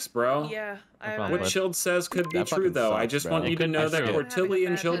 Thanks, bro. Yeah, I problem, What bud. Chilled says could be That true, fucking though. I sucks, just bro. want you It to could know be that true. Cortilli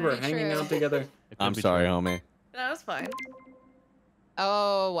and Could Chilled be were true. hanging out together. It could I'm be sorry, true. homie. That was fine.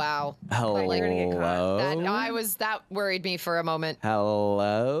 Oh wow. Hello. We're gonna get caught. That worried me for a moment.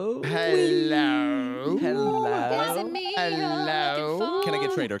 Hello. Hello. Is it me you're Hello. looking for? Can I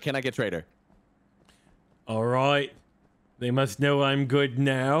get Trader? Can I get Trader? All right. They must know I'm good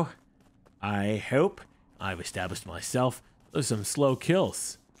now. I hope. I've established myself. Those are some slow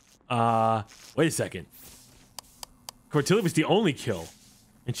kills. Wait a second. Cortilli was the only kill,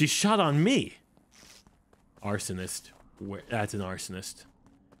 and she shot on me. Arsonist. That's an arsonist.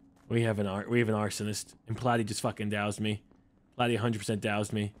 We have an arsonist, and Platy just fucking doused me. Platy 100%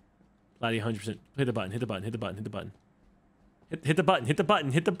 doused me. Platy 100%. Hit the button. Hit the button. Hit the button. Hit the button. Hit the button. Hit the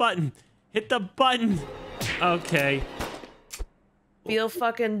button. Hit the button. Hit the button. Okay. Feel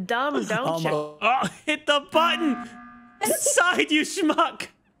fucking dumb, don't you? Oh, hit the button! Side, you schmuck!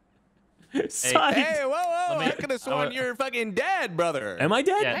 Side. Hey, whoa! me- I could have sworn you're fucking dead, brother. Am I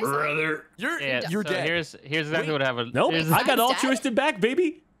dead? Yeah. Brother. You're Yeah, you're so dead. here's exactly what happened. Nope, Here's- I got Side's altruistic back,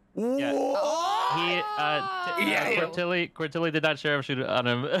 baby. Yeah. Cortilli did not sheriff shoot on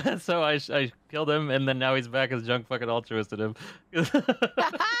him, so I killed him, and then now he's back as junk fucking altruisted him.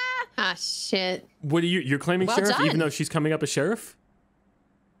 Ah, shit. What are you're claiming Well sheriff, done. even though she's coming up as sheriff?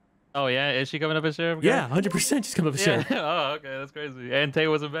 Oh yeah, is she coming up as sheriff? Yeah, 100% she's coming up as Yeah. sheriff. Oh, okay, that's crazy. And Tay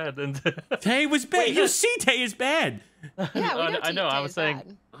wasn't bad. And Tay was bad. You see Tay is bad. Yeah, we know I know. I was saying.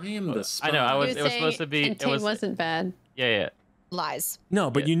 bad. I am the spy. I know. I was. He It was supposed to be. And It Tay was. wasn't bad. Yeah. Lies.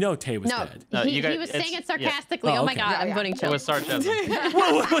 No, but you know Tay was No, bad. No, he, you guys- he was it's- saying it yeah. sarcastically. Oh, Oh, my okay. god, Yeah, I'm yeah. voting It chill. was sarcasm.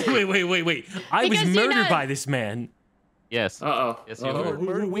 Wait. I was Because you're murdered not- by this man. Yes. Uh-oh. Yes, you were.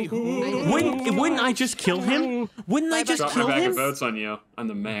 Wouldn't I just kill him? Wouldn't I just Drop my kill bag of him? votes on you. I'm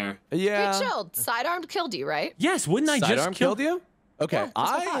the mayor. Yeah. Hey, Chilled. Sidearmed killed you, right? Yes, wouldn't I just Sidearm kill killed you? Okay. Yeah,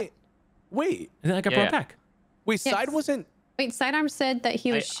 that's what I thought. Wait. And then I got Yeah, brought yeah. back. Wait. Yes. Side wasn't. Wait, Sidearm said that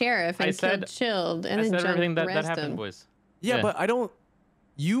he was sheriff and I said- killed Chilled, and I then said Junk everything that rezzed happened, him. boys. Yeah, Yeah. but I don't.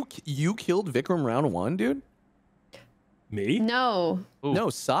 You killed Vikram round one, dude. Me? No. Ooh. No,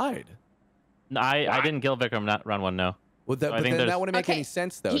 Side. No, I didn't kill Vikram. Not round one. No. Well, that, I but think then there's- that wouldn't make Okay, any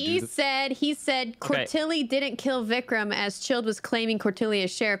sense, though. He dude. said Cortilli didn't kill Vikram as Chilled was claiming Cortilli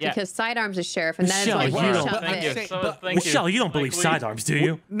as sheriff Yeah. because Sidearm's is sheriff, and that is Michelle, why you he don't- shot Thank you. Vic. So, but- thank Michelle, you don't Like, believe we- sidearms, do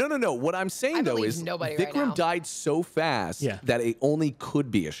you? No. What I'm saying though believe is nobody right Vikram now. died so fast Yeah. that it only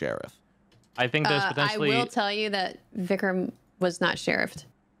could be a sheriff. I think there's I potentially. will tell you that Vikram was not sheriffed.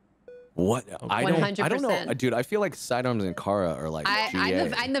 What? I don't know, 100%. dude. I feel like Sidearms and Kara are like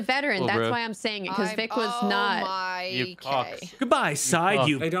GA. I'm the veteran. Well, That's bro. why I'm saying it because Vic was oh not. my You cocks. Goodbye, side,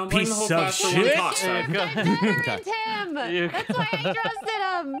 you Hey, don't blame the piece whole of class for one shit. cock, side. Him. You- That's why I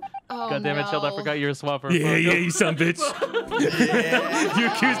trusted him. Oh, God damn it, Chilled, I no. forgot you're a swapper. Yeah, yeah, you son of a bitch. You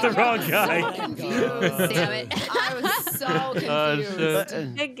accused the wrong guy. Damn it. I was so confused.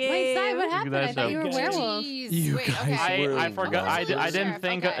 Shit. Wait, Sai, what happened? I thought you were a werewolf. You Wait, guys okay. were I forgot. I didn't Sheriff,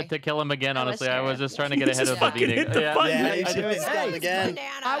 think okay. to kill him again. I'm a Honestly, I was sheriff. just trying to get ahead of the fucking meeting. hit the button. Yeah, he I should have did- stopped again.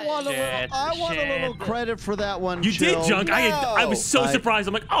 I want a little credit for that one. You did, Chill. Junk. I was so surprised.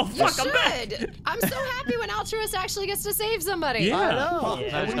 I'm like, oh You fuck, I'm back. should. I'm so happy when Altruist actually gets to save somebody. Yeah. I know.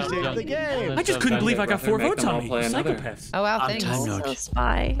 Yeah. We saved the game. I just couldn't believe I got 4 Make votes them on all me. play another. Psychopaths. Oh wow, thanks. Also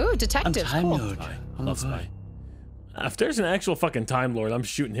spy. Ooh, detective. Cool. I love Spy. If there's an actual fucking Time Lord, I'm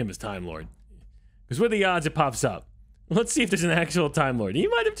shooting him as Time Lord. Because what are the odds it pops up? Let's see if there's an actual Time Lord. He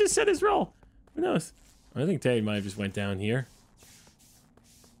might have just said his role. Who knows? I think Tay might have just went down here.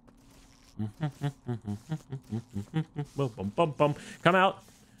 Bum, bum, bum. Come out.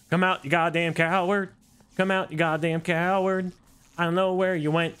 Come out, you goddamn coward. Come out, you goddamn coward. I don't know where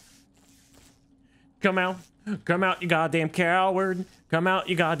you went. Come out. Come out, you goddamn coward. Come out,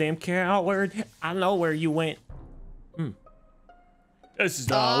 you goddamn coward. I know where you went. This is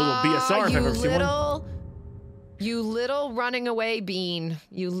a little BSR if I've ever seen one. You little running away bean.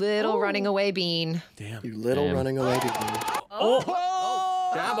 You little running away bean. Damn. You little running away.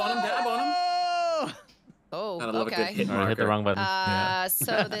 Oh. Dab on him, dab on him. Oh, Gotta love a good okay. hit I hit the marker. wrong button.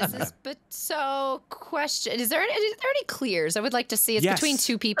 So this is, but so question: Is there any clears? I would like to see. It's Yes. between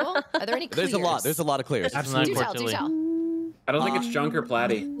two people. Are there any clears? There's a lot of clears. Absolutely. Do tell, do tell. I don't think it's Junk or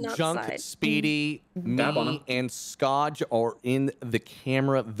Platy. Not Junk, side. Speedy, Dab on him. me, and Scodge are in the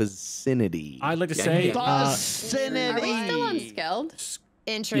camera vicinity. I'd like to Yeah, say, yeah. Are we still on Skeld?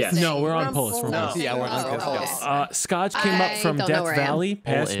 Interesting. no, we're on Pulse. We're on No. Pulse. Yeah, we're on Oh, Pulse. okay. Scotch came up I from don't know Death where I am. Valley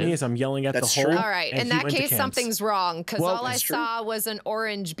past Pole me is. as I'm yelling at That's the hole. true. All right, and in he that went to case, Camps. something's wrong because Well, all I that's true. saw was an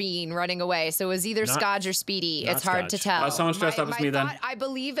orange bean running away. So it was either Not- Scodge or Speedy. not It's hard to Scotch. tell. Someone's dressed up as me then. thought- I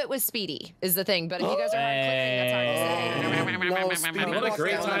believe it was Speedy is the thing, but if you guys are hard clicking, that's hard to say. What a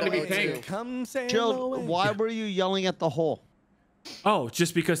great time to be pink. Come sail Chill. away. Why were you yelling at the hole? Oh,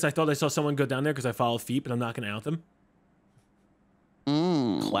 just because I thought I saw someone go down there because I follow feet, but I'm not going to out them.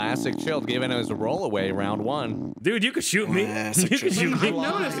 Classic Chilled, giving us a roll away round 1. Dude, you could shoot me. Classic You could shoot I've me.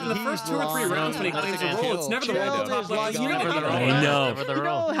 noticed in the first 2 or 3 rounds when he claims a roll, it's never the roll Chill. top left. You know Never the roll. I know. Never the You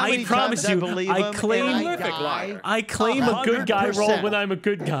roll. know how I many promise times you, believe I him claim- and Prolific die? liar. I claim a good guy roll 100%. when I'm a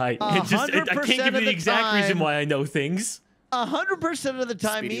good guy. It just, I 100% can't give you of the the exact reason time. why I know things. 100% of the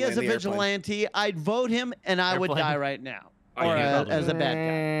time, Speedy me as a land the airplane. vigilante, I'd vote him and I would Airplane. die right now. Oh, Or yeah, as a bad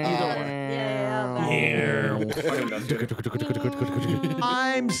guy. Either one.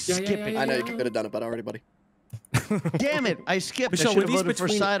 I'm skipping. I know you could have done it, but already, buddy. Damn it. I skipped. Michelle, I were should have these voted for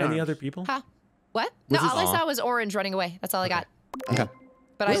between sidearms. any other people? Huh? What? Was No, this- all I saw was orange running away. That's all I got. Okay.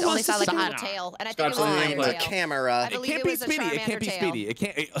 But I What only was saw the like a little sidearm? tail, and I think Scotch it was a on the lion gameplay. The tail. camera. I It believe can't it be was a Speedy. It can't be Charmander tail. Speedy. It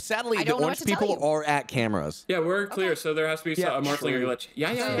can't. Sadly, I the don't know orange what to tell people you. are at cameras. Yeah, we're clear, so there has to be Yeah, a Morphling true. glitch.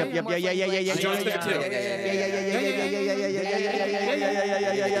 Yeah. Yep. John's there too.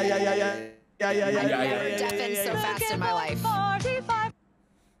 I've never deafened so fast in my life.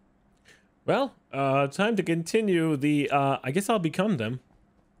 Well, time to continue the, I guess I'll become them.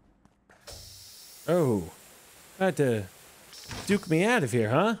 Oh, tried to duke me out of here,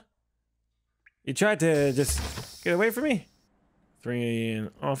 huh? You tried to just get away from me? 3 in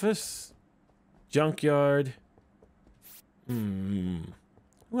office, junkyard. Who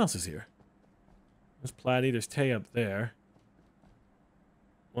else is here? There's Platy, there's Tay up there.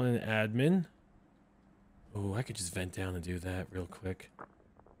 1 in admin. Oh, I could just vent down and do that real quick.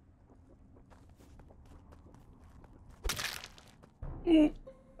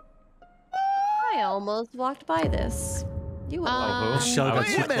 I almost walked by this. You Michelle got Wait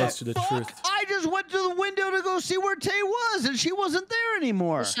too a minute. close to the truth. I just went to the window to go see where Tay was, and she wasn't there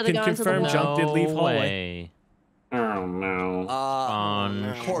anymore. should have Can gone to the confirm wall. Junk did leave No hallway. way. Oh no.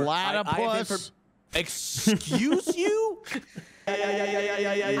 On. Court, Platypus. Excuse you? No.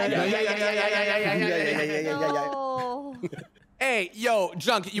 Hey, yo,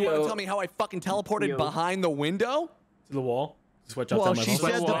 Junk, you want Yo. to tell me how I fucking teleported Yo. behind the window? To the wall. Switch Well, outside my she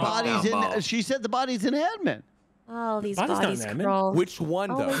phone. said the Wall. body's in. Wall. She said the body's in admin. Oh, these Body's not bodies an admin. crawl. Which one,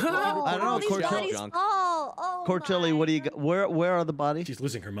 though? I don't know, these Cortilli. bodies Junk. fall. Oh, Cortilli, what do you got? Where are the bodies? She's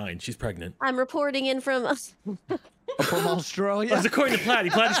losing her mind. She's pregnant. I'm reporting in from. From Australia. As according to Platy,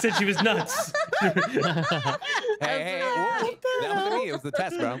 Platy said she was nuts. Hey, whoop, that wasn't me. It was the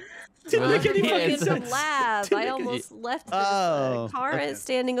test, bro. Didn't make any Fucking fucking from sense. lab. I almost left this car okay.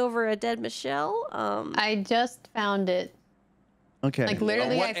 standing over a dead Michelle. I just found it. Okay. Like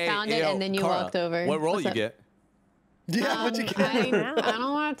literally, I found it, and then you Cara, walked over. What role What's you up? get? Yeah, what'd you get? I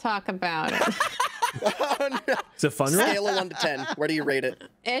don't want to talk about it. Oh, no. It's a fun room. Scale of 1 to 10. Where do you rate it?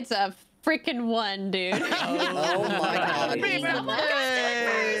 It's a freaking 1, dude. Oh my god.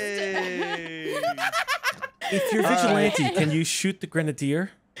 If you're vigilante, can you shoot the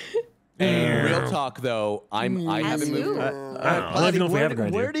grenadier? Real talk though, I haven't moved. I don't even know if we have a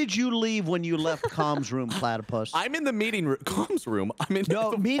grenadier. Where did you leave when you left comms room, Platypus? I'm in the meeting room. Comms room. I'm in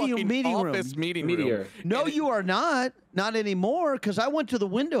the meeting office room. meeting room. No, you are not. Not anymore. Because I went to the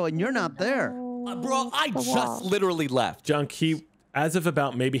window and you're not there. Bro, I just literally left. Junk, as of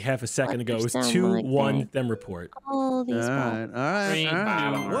about maybe half a second ago, it was 2-1, then report. All right. 3, 2,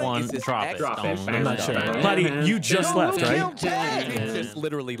 1, drop it. I'm not sure. Platy, you just left, right? Just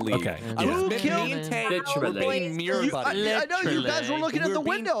literally leave. Okay. Who killed playing mirror buddy. I know you guys were looking at the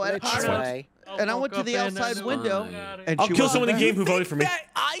window. And I went to the outside window. And I'll kill someone in the game who voted for me.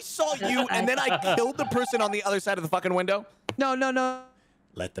 I saw you, and then I killed the person on the other side of the fucking window. No.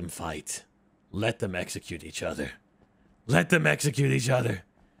 Let them fight. Let them execute each other. Let them execute each other.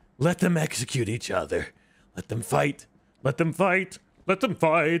 Let them execute each other. Let them fight. Let them fight. Let them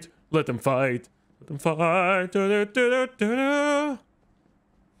fight. Let them fight. Let them fight.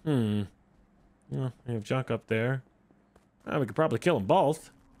 Well, we have Junk up there. We could probably kill them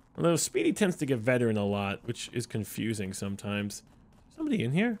both. Although Speedy tends to get veteran a lot, which is confusing sometimes. Somebody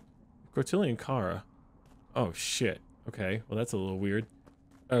in here? Cortilli and Kara. Oh, shit. Okay, well, that's a little weird.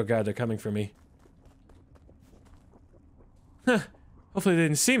 Oh, God, they're coming for me. Huh. Hopefully they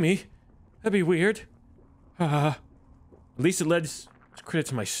didn't see me. That'd be weird. At least it led credit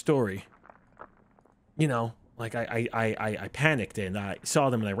to my story. You know, like I panicked and I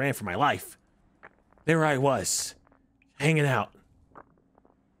saw them and I ran for my life. There I was, hanging out.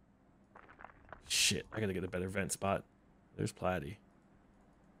 Shit, I gotta get a better vent spot. There's Platy.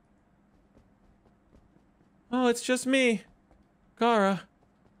 Oh, it's just me. Kara.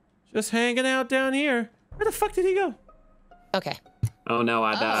 Just hanging out down here. Where the fuck did he go? Okay. Oh no,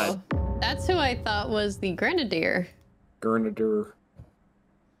 I died. That's who I thought was the Grenadier. Grenadier.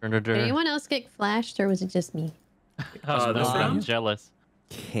 Did anyone else get flashed, or was it just me? I'm jealous.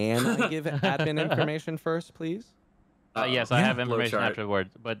 Can I give admin information first, please? Yes, I have information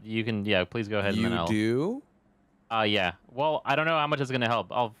afterwards, but you can, please go ahead. You and then I'll... do? Yeah. Well, I don't know how much it's gonna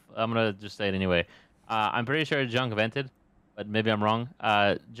help. I'm gonna just say it anyway. I'm pretty sure Junk vented, but maybe I'm wrong.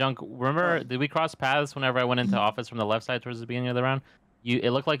 Junk, remember, did we cross paths whenever I went into office from the left side towards the beginning of the round?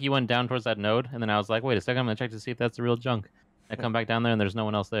 It looked like you went down towards that node, and then I was like, wait a second, I'm gonna check to see if that's the real Junk. I come back down there, and there's no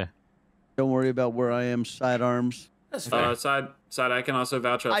one else there. Don't worry about where I am, sidearms. Side, I can also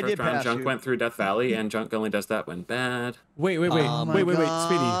vouch out first round. Junk went through Death Valley, and Junk only does that when bad. Wait, Speedy,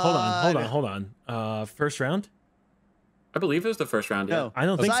 hold on. First round? I believe it was the first round, yeah. No, I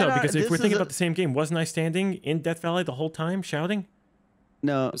don't think so, because if we're thinking about the same game, wasn't I standing in Death Valley the whole time, shouting?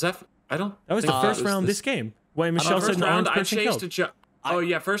 No. Was that? I don't. That was the first round this game. When Michelle said an orange person killed. Oh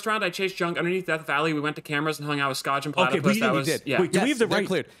yeah, first round I chased Junk underneath Death Valley. We went to cameras and hung out with Scotch and Platypus. Okay, but we did. Yeah. Wait, do we have the right?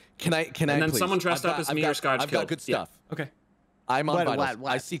 Cleared. Can I? And then someone dressed up as me or Scotch I've killed. got good stuff. Yeah. Okay. I'm on vitals.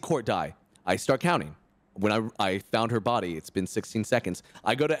 What? I see Court die. I start counting. When I found her body, it's been 16 seconds.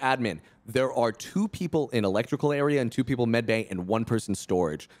 I go to admin. There are 2 people in electrical area and 2 people med bay and 1 person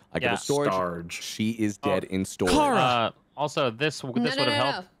storage. I go to storage. She is dead in storage. Kara! Also, this would have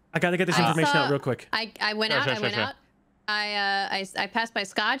helped. I gotta get this information out real quick. I went out. I passed by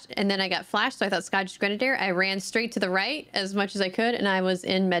Scotch, and then I got flashed, so I thought Scotch was Grenadier. I ran straight to the right as much as I could, and I was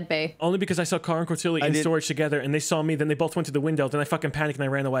in medbay. Only because I saw Kara and Cortilli in storage together, and they saw me, then they both went to the window, then I fucking panicked and I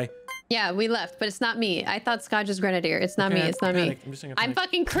ran away. Yeah, we left, but it's not me. I thought Scotch was Grenadier. It's not me. It's not me. I'm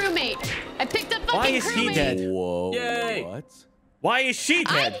fucking crewmate. I picked up fucking crewmate. Why is he dead? Whoa. Yay. What? Why is she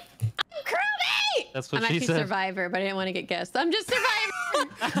dead? I'm crewmate! That's what I'm she actually said. Survivor, but I didn't want to get guessed. I'm just Survivor!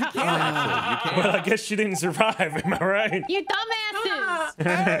 Well, I guess she didn't survive, am I right? You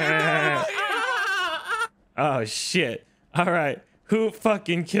dumbasses! Oh, shit. All right. Who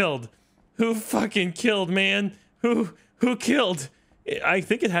fucking killed? Who fucking killed, man? Who killed? I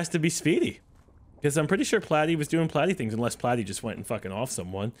think it has to be Speedy. Because I'm pretty sure Platy was doing Platy things, unless Platy just went and fucking off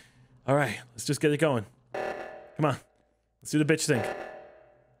someone. All right, let's just get it going. Come on. Let's do the bitch thing.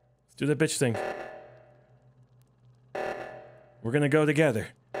 Let's do the bitch thing. We're gonna go together.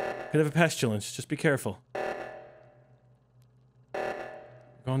 Could have a pestilence. Just be careful.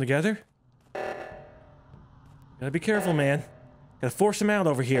 Going together? Gotta be careful, man. Gotta force him out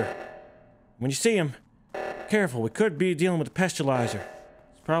over here. When you see him, careful. We could be dealing with a pestilizer.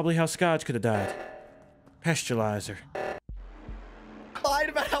 It's probably how Scotch could have died. Pestilizer. Lied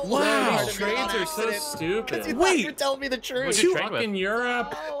about about how Wow, long trades are so stupid. Wait, you're telling me the truth. Would you fucking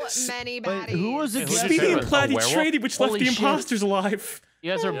Europe? Many Wait, baddies. who was it? Speaking of Platy traded, which left the imposters alive. You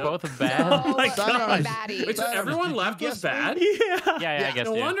guys are both bad. Oh my god. Wait, so everyone left was bad? Yeah, I guess.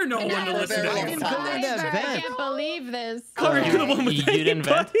 No wonder no one wanted to listen to I didn't go in that I vent. can't believe this. Connor, you're the one with You didn't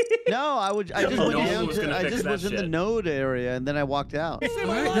vent? No, I just No went one down was to. gonna I fix just that was in the shit. node area, and then I walked out. All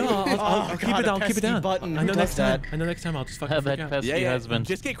right, no, I'll keep it down. Keep it down. Button. I know next time. I know next time I'll just fucking freak That out. pesky husband.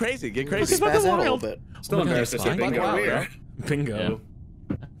 Just get crazy. Get crazy. Spaz out a little bit. Still Oh my God, embarrassed to say spy? bingo. Yeah. Bingo.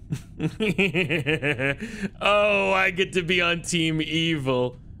 Oh, I get to be on Team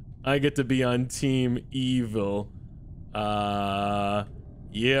Evil. I get to be on Team Evil. Yeah,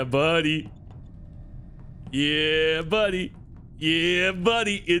 buddy. Yeah, buddy. Yeah,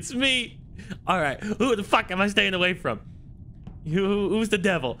 buddy. It's me. All right. Who the fuck am I staying away from? Who's the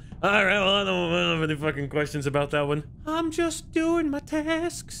devil? All right. Well, I don't have any fucking questions about that one. I'm just doing my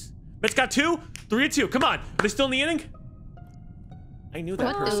tasks. It's got 2, 3 to 2. Come on. Are they still in the inning? I knew that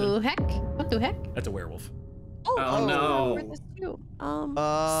What person. the heck? What the heck? That's a werewolf. Oh, no.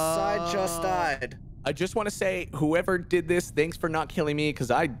 Side just died. I just want to say, whoever did this, thanks for not killing me,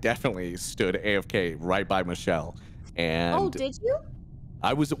 because I definitely stood AFK right by Michelle. And Oh, did you?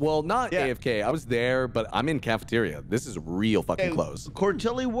 I was, well, not AFK. I was there, but I'm in cafeteria. This is real fucking close.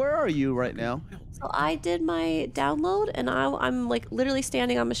 Cortilli, where are you right now? So I did my download, and I'm like literally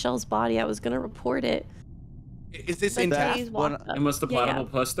standing on Michelle's body. I was gonna report it. Is this But intact? Tay's walked up. And was the platypus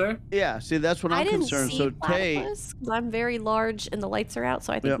puss there? Yeah, see, that's what I I'm didn't concerned. see So Tay, platypus, 'cause I'm very large and the lights are out,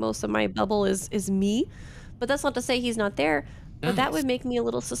 so I think Yep. most of my bubble is me. But that's not to say he's not there. But that would make me a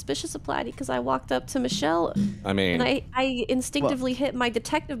little suspicious of Platy because I walked up to Michelle I mean, and I instinctively hit my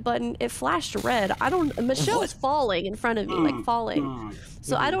detective button. It flashed red. I don't. Michelle is falling in front of me, like falling.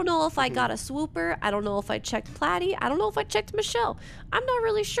 So I don't know if I got a swooper. I don't know if I checked Platy. I don't know if I checked Michelle. I'm not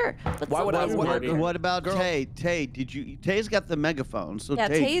really sure. But Why would I- what about Tay? Tay, did you? Tay's got the megaphone. So yeah,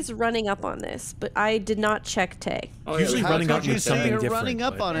 Tay, Tay's running up on this, but I did not check Tay. Oh, yeah, Usually how running could up you with say something you're different. running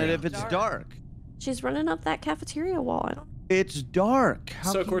up but- on it if it's dark? She's running up that cafeteria wall. I don't. It's dark.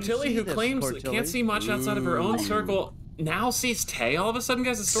 How So can you Cortilli, see who this, claims Cortilli? can't see much outside of her own circle, now sees Tay all of a sudden,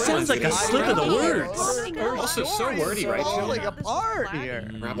 guys. The story Sounds like a slip of the words. Also, so wordy, right? Falling Jill? apart here.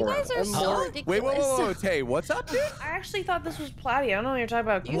 Rabble, You guys are rabble. so wait, ridiculous. whoa, Tay, what's up, dude? I actually thought this was Platy. I don't know what you're talking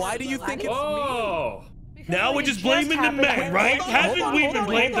about. Why do you think it's me? Whoa! Now we're just blaming the men, right? Haven't we been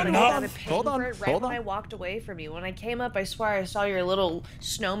blamed enough? Hold on, Right hold when on. I walked away from you, when I came up, I swear I saw your little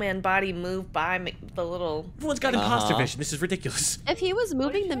snowman body move by me, the little. Everyone's got imposter vision. This is ridiculous. If he was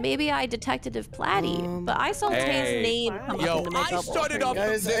moving, then maybe I detected if Platy. But I saw Hey. Tay's name come up Yo, into my I bubble. started off.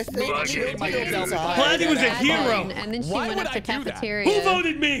 Guys, I think Platy was a hero. And then she Why went would up I to do that? cafeteria. Who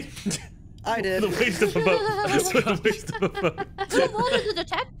voted me? I did. The waste of a vote. The waste of a vote. Who voted the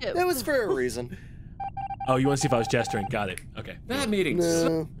detective? It was for a reason. Oh, you want to see if I was gesturing? Got it. Okay. That meeting.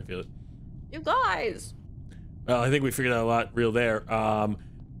 No. I feel it. You guys. Well, I think we figured out a lot real there.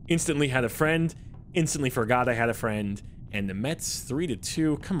 Instantly had a friend. Instantly forgot I had a friend. And the Mets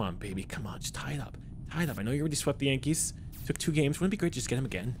 3-2. Come on, baby. Come on. Just tie it up. Tie it up. I know you already swept the Yankees. Took 2 games. Wouldn't it be great to just get them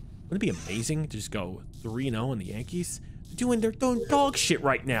again? Wouldn't it be amazing to just go 3-0 on the Yankees? They're doing dog shit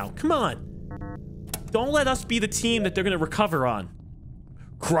right now. Come on. Don't let us be the team that they're going to recover on.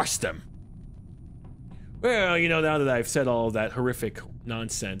 Crush them. Well, you know, now that I've said all of that horrific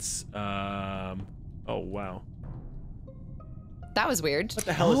nonsense, oh, wow. That was weird. What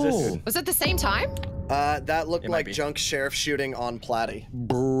the hell is this? Was it the same time? That looked It might like be. junk sheriff shooting on Platy.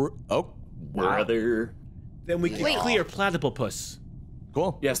 Oh, Brother. Then we can Wait. clear platypus.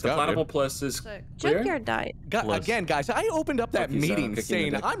 cool. Yes, the Let's go, dude. platypus is clear. Junkyard died. Again, guys, I opened up that Cookies, meeting cookie saying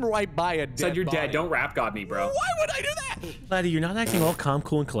in the dick. I'm right by a dead Said you're body. dead. Don't rap god me, bro. Why would I do that? Laddie, you're not acting all calm,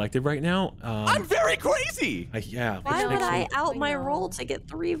 cool, and collected right now. I'm very crazy. Yeah. Why which would makes I me- out my roll to get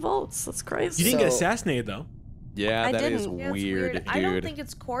 3 votes? That's crazy. You didn't get So- assassinated, though. Yeah, I that is didn't. Yeah, it's weird, dude. I don't think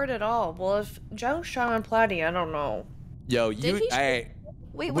it's court at all. Well, if Joe shot on Platy, I don't know. Yo, Did you. he shoot- Hey,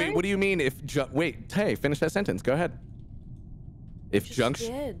 Wait, wait. What do you mean? If wait, hey, finish that sentence. Go ahead. If junk.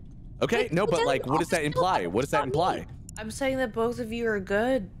 Did. Okay, Wait, no, who but did? like, what does that imply? What does that It's not me. imply? I'm saying that both of you are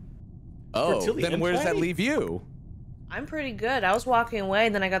good. Oh, Fertility then and where does that play? leave you? I'm pretty good. I was walking away,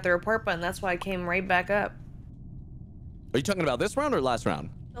 and then I got the report button. That's why I came right back up. Are you talking about this round or last round?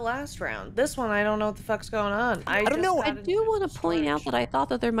 The last round. This one, I don't know what the fuck's going on. I don't know. I do want to point out that I thought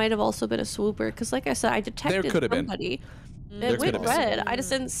that there might have also been a swooper because, like I said, I detected could have been. somebody. There It went could have been. red. I just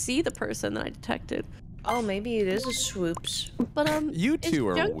didn't see the person that I detected. Oh, maybe it is a swoops. But You is two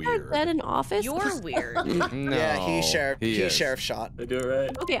are Junkyard weird. dead in office? You're weird. No, Yeah, he is. sheriff shot. They do it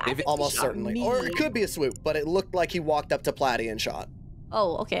right. Okay, I If think Almost he shot certainly. me. Or it could be a swoop, but it looked like he walked up to Platy and shot.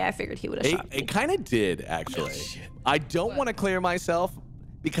 Oh, okay. I figured he would have shot me. It kind of did, actually. I don't want to clear myself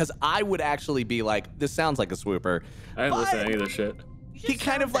because I would actually be like, this sounds like a swooper. I didn't listen to any of this shit. He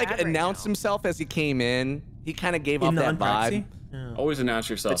kind of like announced himself as he came in. He kind of gave off that vibe. Always announce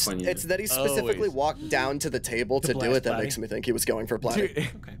yourself when you. It's that he specifically walked down to the table to do it that makes me think he was going for Platy. Dude,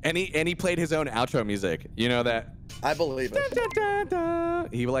 and he played his own outro music. You know that? I believe it.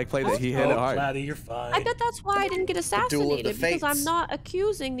 He like played it. He hit it hard. Platy, you're fine. I bet that's why I didn't get assassinated because fates. I'm not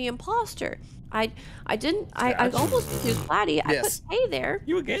accusing the imposter. I almost accused Platy. I put A there.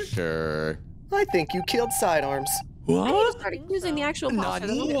 You again? Sure. I think you killed Sidearms. I need to start accusing the actual imposter.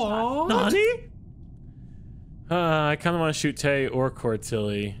 Nani? I kind of want to shoot Tay or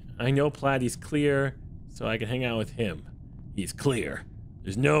Cortilli. I know Platy's clear, so I can hang out with him. He's clear.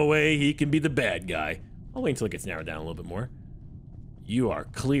 There's no way he can be the bad guy. I'll wait until it gets narrowed down a little bit more. You are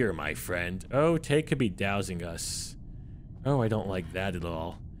clear, my friend. Oh, Tay could be dousing us. Oh, I don't like that at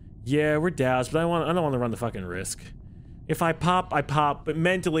all. Yeah, we're doused, but I don't want to run the fucking risk. If I pop, I pop, but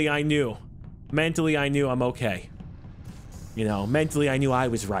mentally I knew. Mentally I knew I'm okay. You know, mentally I knew I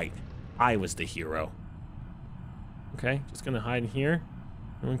was right. I was the hero. Okay, just gonna hide in here.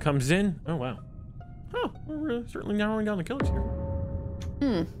 No one comes in. Oh, wow. Oh, we're certainly narrowing down the killers here.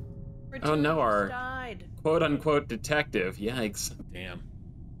 Oh no, our died. quote-unquote detective. Yikes. Damn.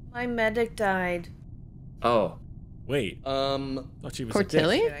 My medic died. Oh. Wait. Thought she was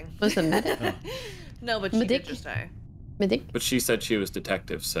Cortilli? Was a medic? No, but she did just die. Medic? But she said she was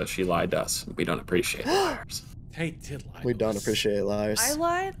detective, so she lied to us. We don't appreciate liars. Tay did lie. We don't appreciate liars. I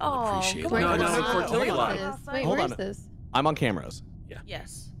lied? Oh, appreciate come on. No, Cortilli Cortilli lied. Wait, Hold where on. is this? I'm on cameras.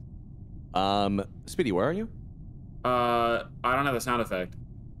 Yes. Speedy, where are you? I don't have the sound effect.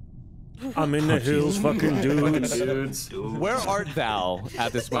 I'm in the hills, fucking dudes. Dudes. Where art thou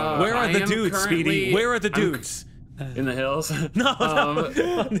at this moment? Where are I the am dudes, Speedy? currently- Where are the dudes? In the hills. No,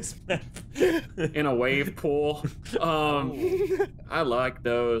 on this map. In a wave pool. I like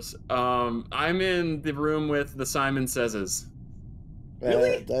those. I'm in the room with the Simon Sezes.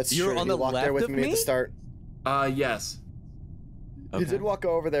 Really? That's You're true. on He the walked left there with of me at me? the start. Yes. He did walk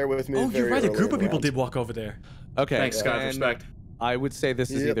over there with me. Oh, you're very right. A early group in of the people round. did walk over there. Okay. Thanks, Scott. and Respect. I would say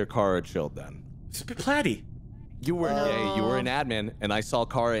this is either Kara or Chilled then. It's Platy. You were you were an admin, and I saw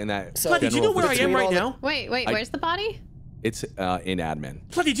Kara in that. So- Platy, do you know where I am right now? Wait, where's the body? It's in admin.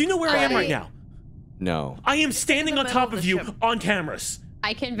 Platy, do you know where I am right now? No. I am standing on top of you on cameras.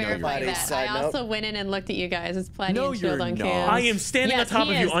 I can verify Platy, that. side I also went in and looked at you guys. It's Platy No, and you're Chilled on not. cam. I am standing on top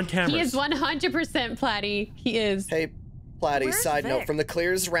of you on cameras. He is 100% Platy. He is. Hey, Platy, Where's side note, Vic? from the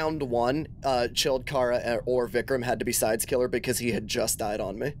clears round 1, Chilled, Kara, or Vikram had to be sides killer because he had just died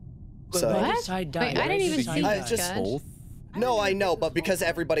on me. So, What? Wait, I didn't even see I this, just- Scotch. No, I know, but because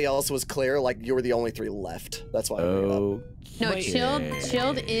everybody else was clear, like, you were the only 3 left. That's why I bring it up. No,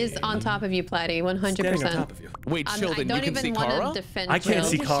 Chilled is on top of you, Platy, 100%. Standing on top of you. Wait, Chilled, I and don't you can see even want Kara? to defend I can't Chilled.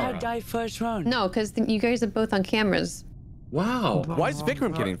 see Kara. Die first round. No, because you guys are both on cameras. Wow. Why is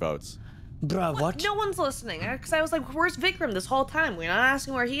Vikram getting votes? Bruh, what? No one's listening. Because I was like, where's Vikram this whole time? We're not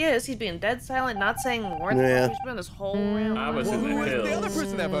asking where he is. He's being dead silent, not saying where the Yeah. fuck he's been this whole round. I was in the Who is hills. the other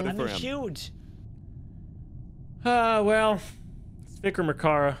person that voted I'm for him? huge. Well, it's Vikram or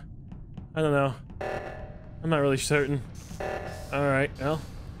Kara. I don't know. I'm not really certain. All right, well,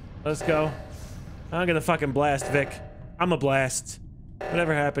 let's go. I'm gonna fucking blast Vic. I'm a blast.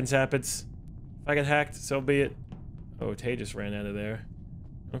 Whatever happens, happens. If I get hacked, so be it. Oh, Tay just ran out of there.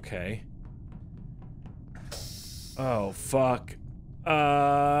 Okay. Oh, fuck.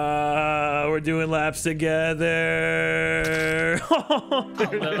 We're doing laps together.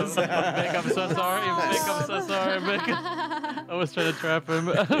 Vic, I'm so sorry. Vic, I'm so sorry, Vic. I was trying to trap him.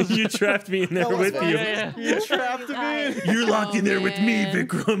 You trapped me in there That was with fun. you. Yeah. You trapped me. You're locked in there with me, man.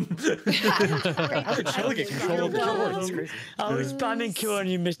 Vikram. Chill get control of the board. It's crazy. I was spamming Q on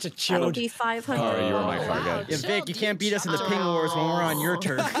you, Mr. That'll Chilled. be 500. Kara, you were my car guy. Yeah, Vic, you can't beat us in the ping wars when we're on your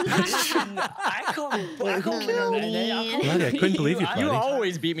turn. I can't kill me. Bloody, I couldn't believe you, You Bloody.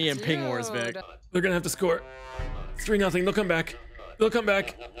 always beat me in ping wars, Vic. They're gonna have to score. 3-0. They'll come back. They'll come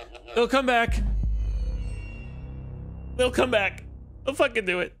back. They'll come back. They'll come back. They'll fucking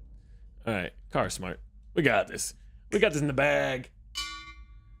do it. All right, car smart. We got this. We got this in the bag.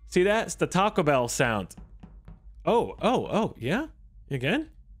 See that? It's the Taco Bell sound. Oh, yeah? Again?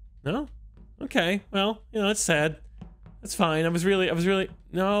 No? Okay, well, you know, it's sad. That's fine. I was really,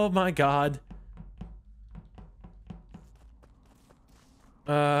 no, my God.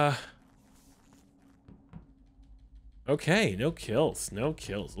 Okay, no kills. A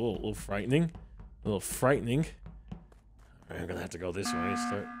little frightening. All right, I'm gonna have to go this way and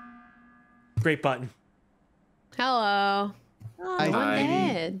start. Great button. Hello. Oh, I-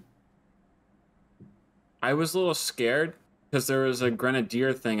 dead. I was a little scared because there was a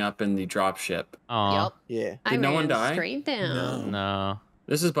grenadier thing up in the dropship. Oh. Yeah. I Did no one ran die? straight down. No.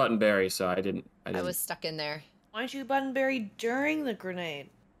 This is Buttonberry, so I didn't. I was stuck in there. Why don't you buttonberry during the grenade?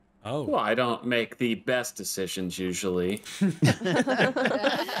 Oh. Well, I don't make the best decisions usually. No,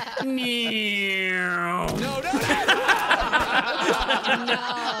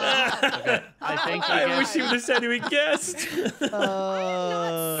 Okay, I think we I get- wish you would have said who he guessed. Seeing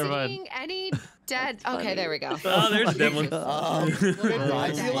any dead. Okay, there we go. Oh, there's a dead one.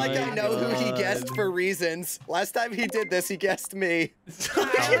 I feel like I know who he guessed for reasons. Last time he did this, he guessed me.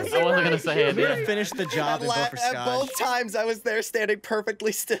 I wasn't gonna say it. We gotta finish the job and vote for At Scotch. both times, I was there standing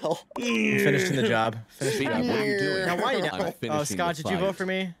perfectly still. I'm finishing the job. Finish the job. What are you doing? Now, why you I'm not? finishing Oh, the Scotch, did you fight. vote for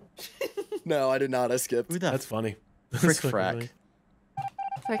me? No, I did not. I skipped. Who the That's funny. frick frack?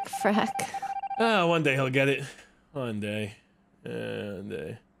 Frick frack. Oh, one day he'll get it. One day. One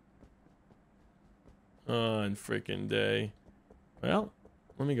day. One freaking day. Well,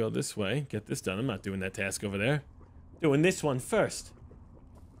 let me go this way. Get this done. I'm not doing that task over there. Doing this one first.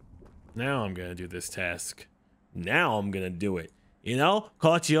 Now I'm gonna do this task. Now I'm gonna do it. You know,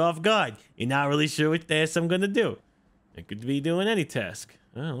 caught you off guard. You're not really sure what task I'm gonna do. It could be doing any task.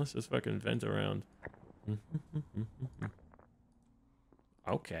 Oh, let's just fucking vent around.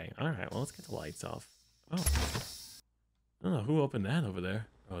 Okay, alright, well, let's get the lights off. Oh. I don't know who opened that over there.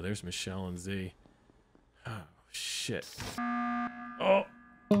 Oh, there's Michelle and Z. Oh, shit. Oh!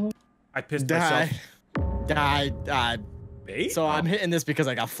 I pissed myself. Die. Bait? So I'm hitting this because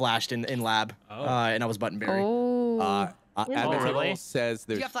I got flashed in lab, and I was Buttonberry. Oh. Admin really? says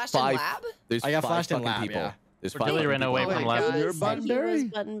there's You got flashed in five. lab? There's I got five flashed in fucking lab, people. yeah. There's Billy five ran fucking away people. from He lab. said he was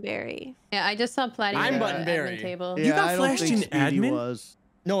Buttonberry. Yeah, I just saw Platy. I'm at the Buttonberry. admin table. You got I don't flashed think in Speedy admin? Was.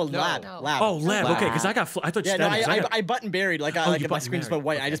 No, lab. No. Lab. Oh, lab. Okay, because I got. I thought you Yeah, no, said I button-buried. Like, Oh, you my screen just went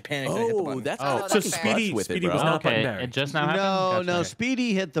white. button-buried. I just panicked and I hit the Oh, button. that's Oh, not So fucking Speedy- clutch with Speedy it, was bro. not Okay, Buttonberry. it just now happened? No, Gotcha.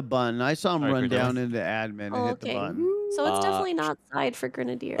 Speedy hit the button. I saw him Sorry, run Chris. down into admin and hit the Okay. button. So it's Uh, definitely not side for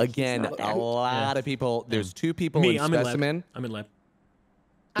Grenadier. He's Again, not there. a lot of people. There's two people Me, in I'm in specimen. lab. I'm in lab.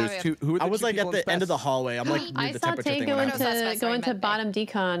 There's two. Who are the I was two like people at in the end of the spec? hallway. I'm like I near the saw temperature Tay thing. go when I into, was- Sorry, go into med bay. bottom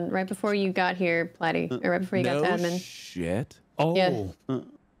decon right before you got here, Platy. Or right before you got to No admin. shit. Oh. Yeah.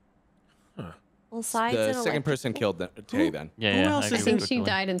 Well, sides The and second person killed Tay then. Yeah, Who yeah. else I is I agree think with she Billy.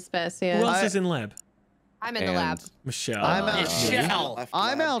 died in spec, Who yeah. else is in lab? I'm in the lab. And Michelle. I'm out. Michelle.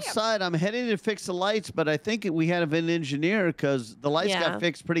 I'm outside. I'm heading to fix the lights, but I think we had an engineer because the lights Yeah. got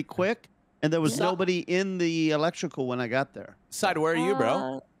fixed pretty quick, and there was Yeah. nobody in the electrical when I got there. Side, where are you,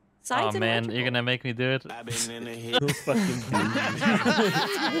 bro? Sides Oh and man, electrical. you're gonna make me do it.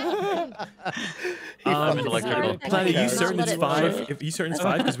 I'm in electrical. Platy, you certain it's Let it 5? run. If you certain it's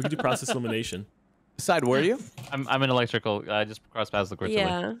 5, because we can do process elimination. Side, where are you? I'm in electrical. I just crossed paths with Cortilli.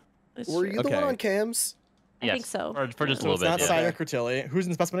 Yeah. that's Were true. you the one on cams? I think so. For just a So little it's bit. not Yeah. Cider Cortilli. Who's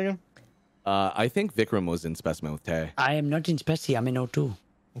in specimen again? I think Vikram was in specimen with Tay. I am not in Specie, I'm in O2.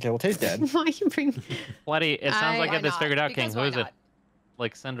 Okay, well, Tay's dead. Why you bring? Bloody, it sounds like I Why have this not? figured out, King. Because Who why is it? not?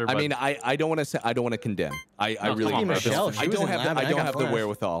 Like Cinder. I mean, I don't want to say. I don't want to condemn. I No, really. come on, bro. Michelle, she I was don't in have. lab The, I and I don't got have the flashed.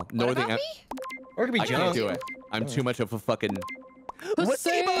 wherewithal. What Northern. about me? Or it could be I can't Joe. do it. I'm too much of a fucking.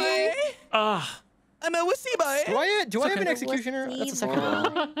 Wussy boy? Ah. I'm a wussy boy. Do I have an okay. executioner? Wussy That's a second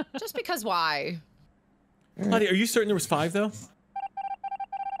boy. one. Just because why? Platy, are you certain there was 5 though?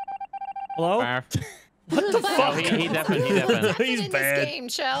 Hello? Barf. What the No, fuck? he definitely. He's in bad. this game,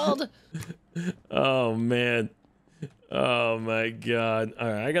 Chilled. Oh man. Oh my god. All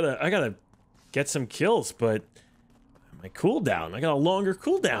right, I gotta get some kills, but my cooldown. I got a longer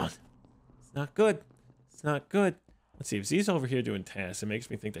cooldown. It's not good. It's not good. Let's see if Z's over here doing tasks. It makes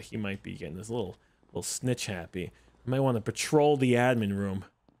me think that he might be getting this little snitch happy. I might want to patrol the admin room.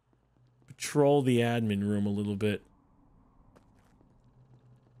 Patrol the admin room a little bit.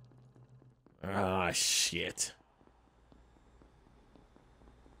 Ah, shit.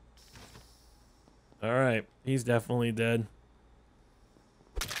 All right, he's definitely dead.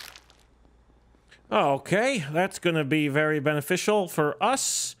 Okay, that's gonna be very beneficial for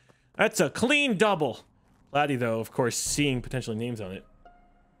us. That's a clean double. Platy, though, of course, seeing potentially names on it.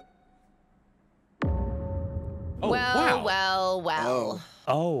 Oh, well, wow. well.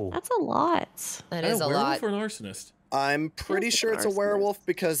 Oh. That's a lot. That is a werewolf lot. or an arsonist? I'm pretty Feels sure like it's a an arsonist. werewolf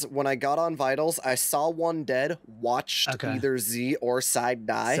because when I got on vitals, I saw one dead, watched Okay. either Z or Side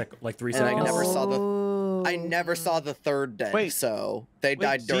die, Like 3 and I seconds. never saw the. I Oh. never saw the third dead. Wait. So they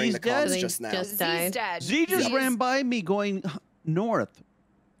died during Z's the dead? comms They just now. just Z's died. dead. Z just Z's- ran by me going north.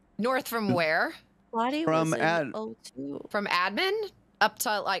 North from where? Platy From was in ad- O2. From admin? Up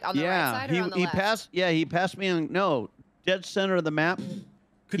to like on the yeah, right side or on the he left? passed. Yeah, he passed me on. No, dead center of the map.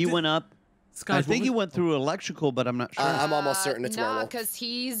 He went up. Scott, I think he went through electrical, but I'm not sure. I'm almost certain it's no, werewolf. because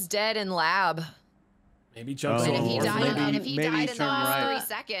he's dead in lab. Maybe jumps And in. if he died, maybe in he the turned last right. 3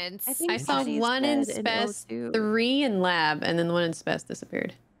 seconds. I saw one in spec, 3 in lab, and then the one in spec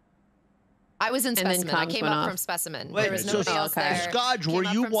disappeared. I was in And then specimen. I comms came went up off. from specimen. Wait, There was so nobody else there. Scotch, were Came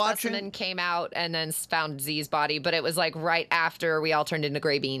up you from watching? Specimen, came out and then found Z's body, but it was like right after we all turned into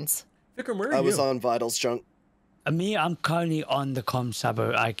gray beans. Vikram, where are I you? was on Vitals junk. Me, I'm currently on the comm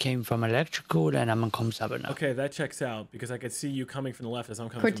server. I came from electrical, and I'm on comm server now. Okay, that checks out because I could see you coming from the left as I'm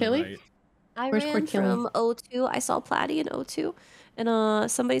coming from Cortilli? the right. I Where's ran Cortilli? from O2. I saw Platy in O2. And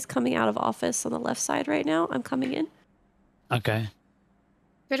somebody's coming out of office on the left side right now. I'm coming in. Okay.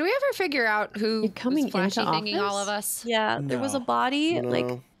 Did we ever figure out who coming was flashy into thinging all office? of us? Yeah, there was a No. body like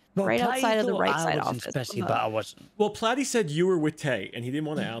Well, right Platy outside of the thought right I side was in office. Specie, but I wasn't. Well, Platy said you were with Tay, and he didn't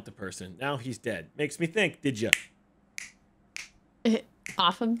want to out the person. Now he's dead. Makes me think, did you?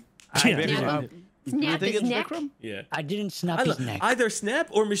 Off him. Yeah. Snap his neck. Yeah. I didn't snap his neck. Either snap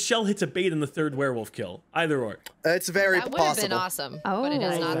or Michelle hits a bait in the third werewolf kill. Either or. It's very That would have possible. been awesome, but it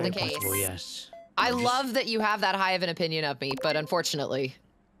is not the Very case. possible, yes. I love that you have that high of an opinion of me, but unfortunately,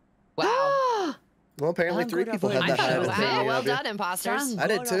 wow. Well, apparently 3 people had I that thought high it of was an opinion well of you. done, imposters. I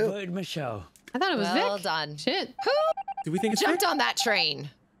did too. Michelle. I thought it was well Vic. done. Shit. Do we think it's Jumped on that train?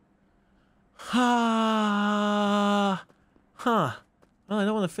 Huh. Well, I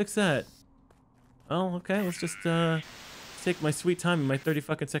don't want to fix that. Oh, okay. Let's just take my sweet time and my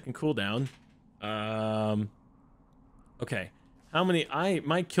 30-second cooldown. Okay. How many?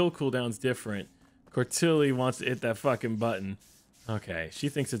 My kill cooldown's different. Cortilli wants to hit that fucking button. Okay. She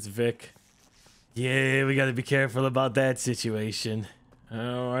thinks it's Vic. Yeah, we gotta be careful about that situation.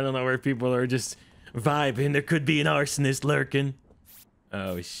 Oh, I don't know where people are just vibing. There could be an arsonist lurking.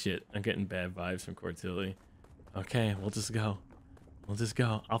 Oh shit, I'm getting bad vibes from Cortilli. Okay, we'll just go. We'll just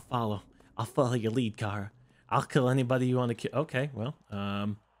go. I'll follow. I'll follow your lead, Kara. I'll kill anybody you want to kill. Okay, well,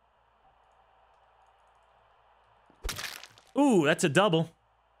 ooh, that's a double.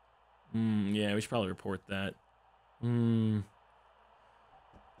 Yeah, we should probably report that.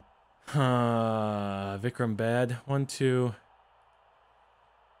 Vikram bad. 1, 2.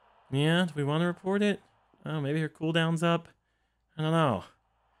 Yeah, do we want to report it? Oh, maybe her cooldown's up. I don't know.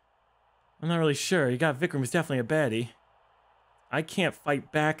 I'm not really sure. You got Vikram, who's definitely a baddie. I can't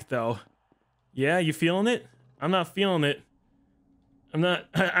fight back, though. Yeah, you feeling it? I'm not feeling it. I'm not...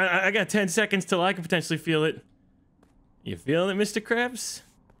 I got 10 seconds till I can potentially feel it. You feeling it, Mr. Krabs?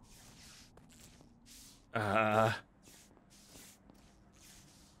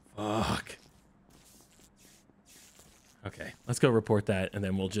 Fuck. Okay, let's go report that, and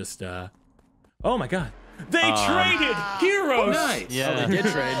then we'll just, Oh my god. They traded heroes! Nice. Yeah. Oh, they did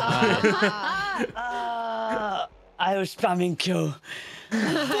trade. I was spamming Q.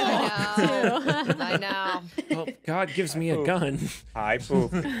 I know. Well, God gives me a gun. I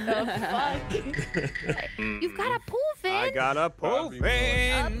poop. You've got a poofin. I got a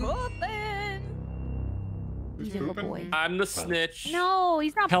poofin. He's a good boy. I'm the snitch. No,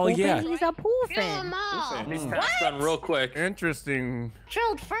 he's not Hell poofin. yeah. He's a poofin. He's passed done real quick. Interesting.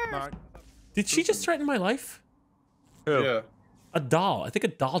 Chilled first. Did she just threaten my life? Yeah. A doll. I think a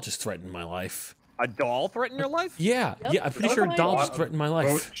doll just threatened my life. A doll threaten your life? Yeah, yeah, I'm pretty sure a doll just threatened my life.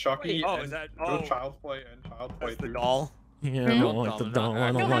 Both Chucky Oh, and is that both Child's Play and Child Play the 2. doll? Yeah, I don't like the doll.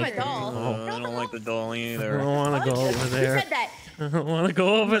 I don't like the I doll. don't like the doll I either. don't want to go over there. Who said that? I don't want to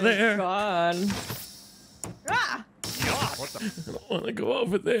go over there. God. Ah! What the? I don't want to go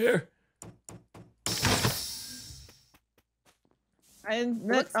over there.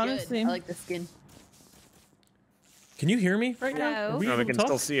 That's honestly. I like the skin. Can you hear me right now? Hello? Are we No, we able can to talk?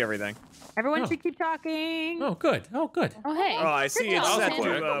 still see everything. Everyone Oh. should keep talking. Oh, good. Oh, good. Oh, hey. Oh, I see it's set talking.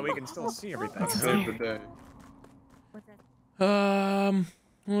 to, we can still see everything. Save the day.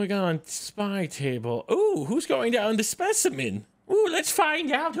 What we got on spy table? Ooh, who's going down the specimen? Ooh, let's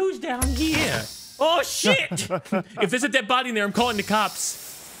find out who's down here. Oh, shit! If there's a dead body in there, I'm calling the cops.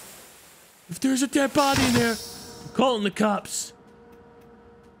 If there's a dead body in there, I'm calling the cops.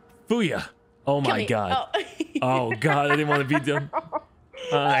 Booyah. Oh, my God. Oh, God, I didn't want to be done.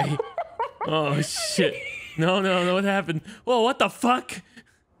 Oh, shit. No, what happened? Whoa, what the fuck?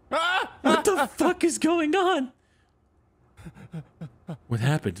 What the fuck is going on? What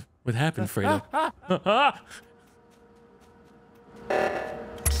happened? What happened, Fredo?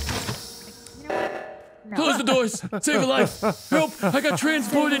 Close the doors! Save a life! Help! I got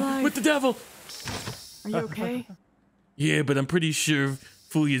transported with the devil! Are you okay? Yeah, but I'm pretty sure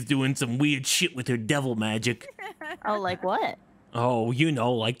Fuya's doing some weird shit with her devil magic. Oh, like what? Oh, you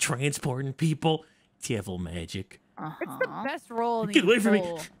know, like transporting people. Devil magic. It's the best roll. In the Get away from me!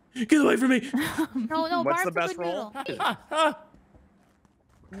 roll. Get away from me! No, What's Barb's the a best good roll? noodle.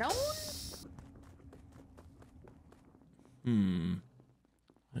 No.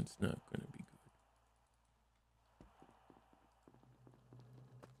 That's not gonna be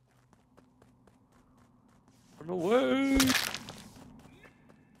good. Run away.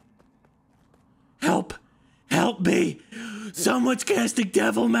 Help! Help me! Someone's casting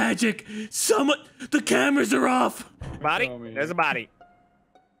devil magic! The cameras are off! Body? There's a body.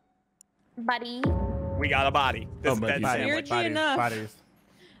 Buddy. We got a body. This is dead sandwich. Weirdly enough,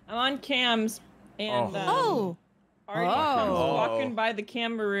 I'm on cams and Artie comes walking by the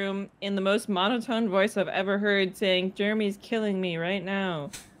camera room in the most monotone voice I've ever heard, saying, "Jeremy's killing me right now.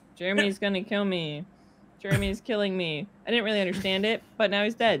 Jeremy's gonna kill me. Jeremy's killing me." I didn't really understand it, but now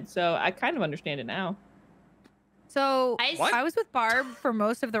he's dead, so I kind of understand it now. So I was with Barb for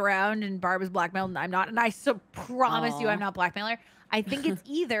most of the round, and Barb was blackmailed, and I'm not. And I promise you, I'm not blackmailer. I think it's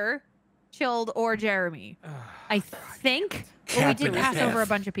either Chilled or Jeremy. I think, but we did pass over a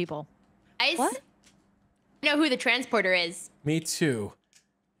bunch of people. I know who the transporter is. Me too.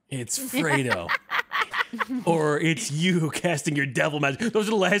 It's Fredo. Or it's you casting your devil magic. Those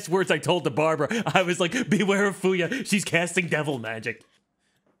are the last words I told to Barbara. I was like, beware of Fuya. She's casting devil magic.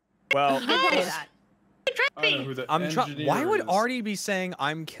 Well, why would Artie be saying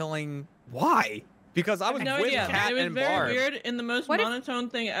I'm killing? Why? Because I was no with idea. Kat It was and very Barb. weird and the most monotone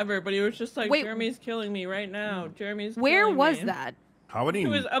thing ever, but he was just like, Wait. Jeremy's killing me right now. Jeremy's Where killing was me. that? How would he? It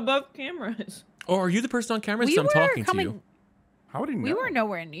was above cameras. Oh, are you the person on camera? We I'm were talking coming- to you. How would he know? We were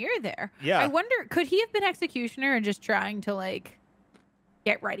nowhere near there. Yeah. I wonder, could he have been executioner and just trying to like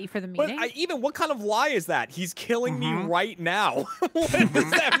get ready for the But meeting? even what kind of lie is that? He's killing me right now. What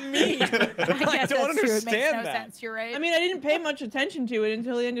does that mean? I don't understand It makes no that. sense. You're right. I mean, I didn't pay much attention to it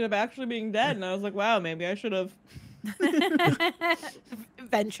until he ended up actually being dead, and I was like, wow, maybe I should have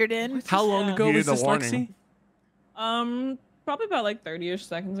ventured in. How long ago was this, Lexi? Probably about like 30-ish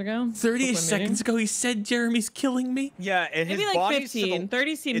seconds ago. 30 seconds ago, he said Jeremy's killing me? Yeah, and Maybe his like body's 15.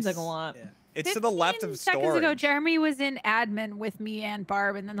 30 seems like a lot. It's to the left of Seconds ago, storage. Jeremy was in admin with me and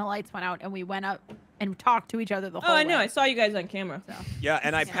Barb, and then the lights went out, and we went up and talked to each other the whole Oh, way. I know. I saw you guys on camera. So. Yeah,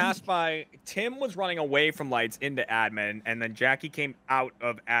 and I passed by. Tim was running away from lights into admin, and then Jackie came out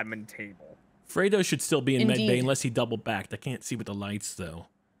of admin table. Fredo should still be in Indeed. medbay unless he double backed. I can't see with the lights, though.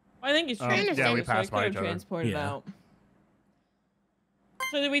 I think he's transported, yeah, we so he passed by could have each other. transported Yeah. out.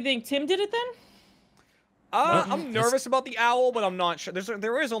 So do we think Tim did it then? I'm nervous about the owl, but I'm not sure.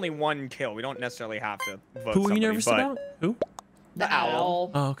 There is only one kill. We don't necessarily have to vote Who are you somebody, nervous but about? Who? The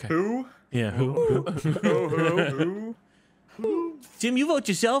owl. Oh, okay. Who? Yeah, who? Tim, you vote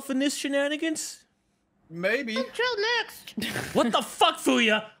yourself in this shenanigans? Maybe. Chill next. What the fuck,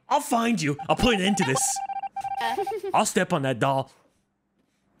 Fuya? I'll find you. I'll put an end to this. I'll step on that doll.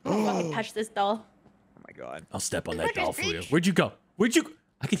 Don't touch this doll. Oh my god. I'll step on that doll, Fuya. Where'd you go? Where'd you go?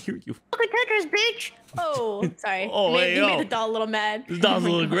 I can hear you. Look at Tetris, bitch. Oh, sorry. Oh, you hey, made yo. the doll a little mad. This doll's a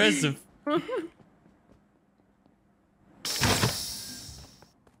little aggressive.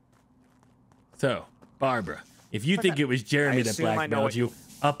 So, Barbara, if you think it was Jeremy that assume I know blackmailed what you,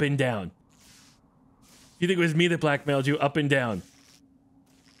 up and down. If you think it was me that blackmailed you, up and down.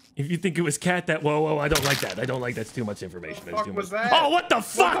 If you think it was Kat that, whoa, I don't like that. I don't like that's too much information. That's too much. that? Oh, what the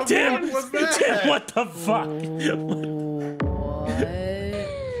fuck, What the Tim? fuck was that? Tim, what the fuck?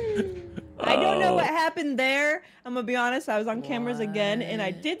 I don't know what happened there. I'm gonna be honest. I was on cameras again, and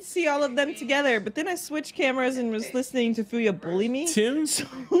I did see all of them together. But then I switched cameras and was listening to Fuya bully me. Tim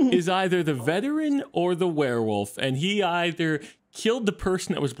is either the veteran or the werewolf, and he either killed the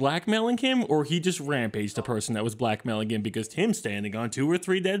person that was blackmailing him, or he just rampaged the person that was blackmailing him because Tim's standing on 2 or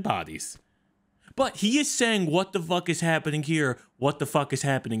 3 dead bodies. But he is saying, what the fuck is happening here? What the fuck is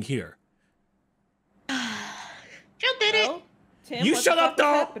happening here? Jill did it. Tim, You what shut the up, fuck is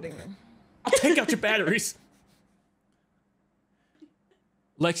doll! happening? I'll take out your batteries.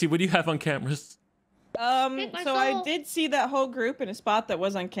 Lexi, what do you have on cameras? So I did see that whole group in a spot that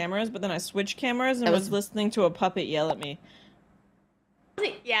was on cameras, but then I switched cameras and was listening to a puppet yell at me.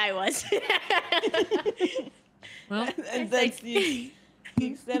 Yeah, I was. Well, and that's the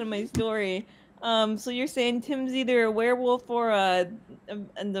extent of my story. So you're saying Tim's either a werewolf or the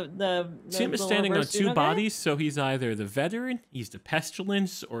Tim is little standing on reverse 2 Uno guy? bodies, so he's either the veteran, he's the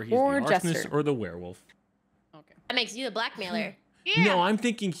pestilence, or he's Or the arsonist, Jester. or the werewolf. That makes you the blackmailer. No, I'm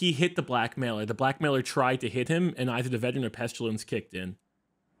thinking he hit the blackmailer. The blackmailer tried to hit him, and either the veteran or pestilence kicked in.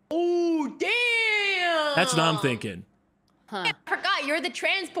 Oh, damn. That's what I'm thinking. I forgot you're the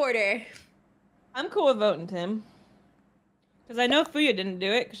transporter. I'm cool with voting Tim. Because I know Fuya didn't do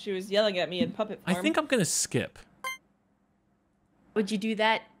it because she was yelling at me in puppet I form. think I'm gonna skip. Would you do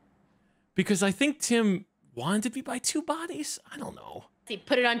that? Because I think Tim wanted to be by 2 bodies. I don't know. See,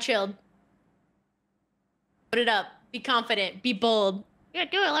 put it on Chilled. Put it up. Be confident. Be bold. Yeah,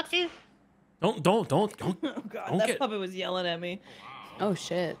 do it, Lexi. Don't. Oh God, don't that get... puppet was yelling at me. Oh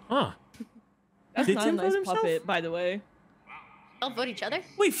shit. Huh. That's Did not Tim a nice vote himself? puppet, by the way. They'll vote each other?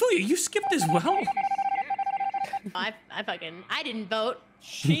 Wait, Fuya, you skipped as well? I didn't vote.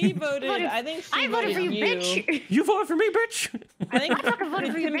 She voted. I think she voted for you, bitch. You voted for me, bitch. I think I fucking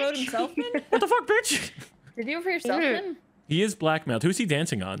voted for you, Tim vote bitch. himself then? What the fuck, bitch? Did you vote for yourself then? He is blackmailed. Who's he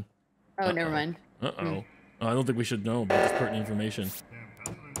dancing on? Oh, never mind. Uh-oh. Oh, I don't think we should know about this pertinent information.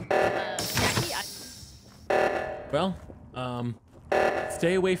 Well,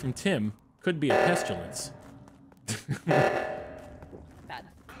 stay away from Tim. Could be a pestilence. Bad.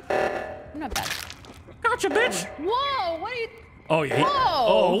 I'm not bad. Gotcha, bitch! Whoa, what are you... Oh, yeah. Whoa!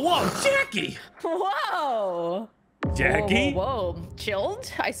 Oh, whoa, Jackie! Whoa! Jackie? Whoa.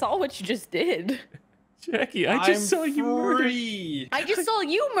 Chilled? I saw what you just did. Jackie, I just saw you murder. I just saw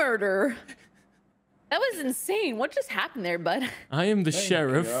you murder. That was insane. What just happened there, bud? I am the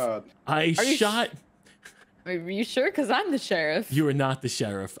sheriff. God. I shot... Are you sure? Because I'm the sheriff. You are not the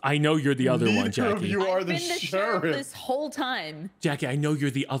sheriff. I know you're the other one, Jackie. Of you are I've been the sheriff this whole time. Jackie, I know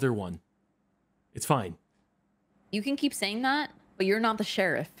you're the other one. It's fine. You can keep saying that, but you're not the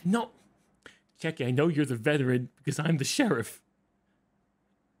sheriff. No. Jackie, I know you're the veteran because I'm the sheriff.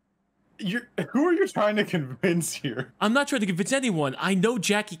 Who are you trying to convince here? I'm not trying to convince anyone. I know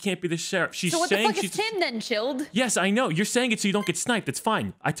Jackie can't be the sheriff. She's so what saying the fuck she's... is Tim then, Chilled? Yes, I know. You're saying it so you don't get sniped. It's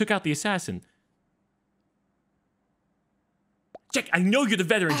fine. I took out the assassin. Jack, I know you're the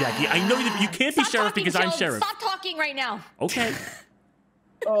veteran, Jackie. I know you can't be sheriff because I'm sheriff. Stop talking right now. Okay.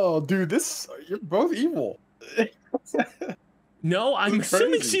 Oh, dude, you're both evil. No, I'm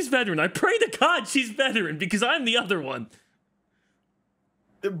assuming she's veteran. I pray to God she's veteran because I'm the other one.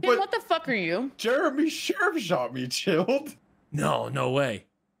 But what the fuck are you? Jeremy Sheriff shot me, Chilled. No way.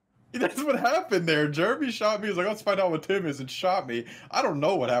 That's what happened there. Jeremy shot me. He was like, let's find out what Tim is, and shot me. I don't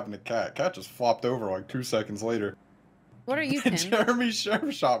know what happened to Kat. Kat just flopped over like 2 seconds later. What are you, Tim? Jeremy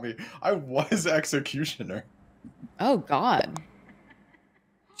Sheriff shot me. I was executioner. Oh, God.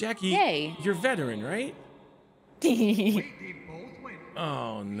 Jackie, you're veteran, right?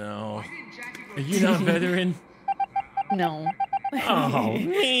 Oh, no. Are you not veteran? No. Oh,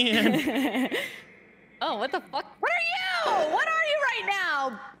 man. Oh, what the fuck? What are you? What are you right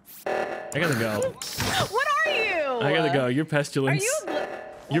now? I gotta go. What are you? I gotta go. You're pestilence. Are you?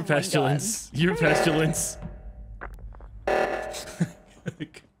 You're pestilence. You're pestilence.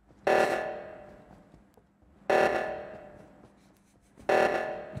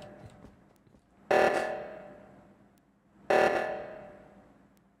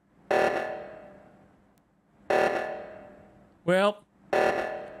 Well,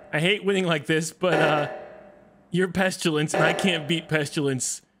 I hate winning like this, but you're pestilence, and I can't beat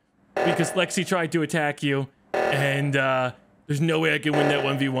pestilence because Lexi tried to attack you, and there's no way I can win that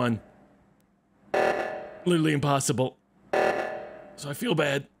 1v1. Literally impossible. So I feel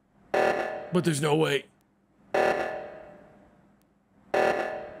bad, but there's no way.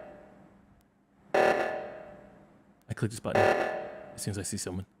 I click this button as soon as I see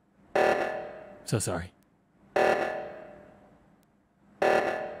someone. So sorry.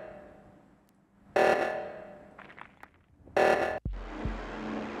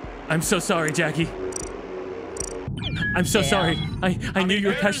 I'm so sorry, Jackie. I'm so sorry. I knew you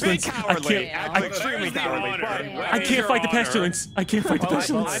were pestilence. I can't fight the pestilence. I can't fight the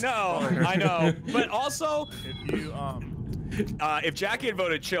pestilence. I know. But also, if Jackie had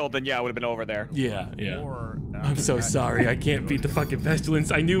voted Chilled, then yeah, I would have been over there. Yeah. I'm so sorry. I can't beat the fucking pestilence.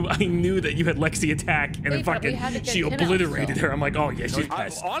 I knew that you had Lexi attack, and then fucking she obliterated her. I'm like, oh yeah, she's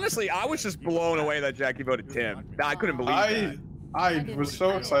pest. Honestly, I was just blown away that Jackie voted Tim. I couldn't believe that. I was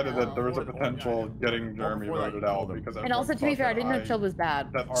so excited that there was a potential of getting Jeremy voted out because. And also, to be fair, I didn't know Chilled was bad.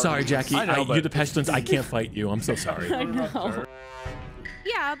 Sorry, Jackie. You're the pestilence. I can't fight you. I'm so sorry. I know.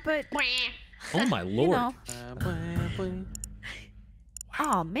 Yeah, but. Oh my lord.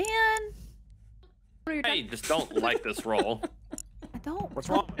 Oh man. I just don't like this roll. I don't. What's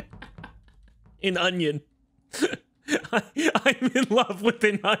wrong? An onion. I'm in love with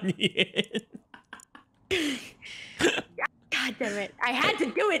an onion. God damn it. I had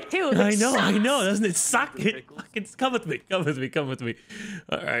to do it too. I know. Doesn't it suck? Come with me. All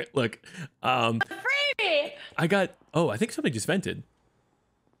right, look. Free! I think somebody just vented.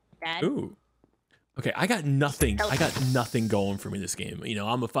 Dad? Ooh. Okay, I got nothing. I got nothing going for me this game. You know,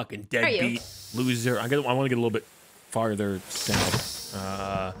 I'm a fucking deadbeat loser. I want to get a little bit farther south.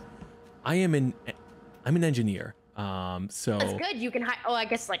 I'm an engineer. So That's good. You can hide. Oh, I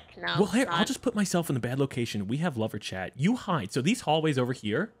guess like no. Well, here, I'll just put myself in the bad location. We have lover chat. You hide. So these hallways over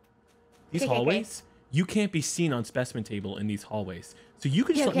here, these hallways, you can't be seen on specimen table in these hallways. So you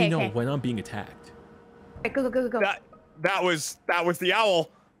can just let me know when I'm being attacked. Right, go. That was the owl.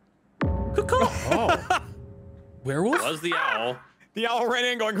 Oh. Werewolf? Was the owl. The owl ran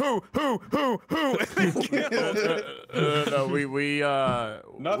in going, who?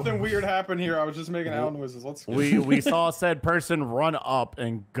 Nothing weird happened here. I was just making owl noises. Let's go. We saw said person run up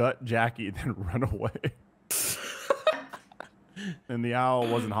and gut Jackie, then run away. And the owl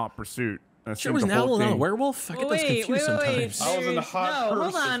was in hot pursuit. Sure was an owl, not a werewolf? I get those confused sometimes. I was in a hot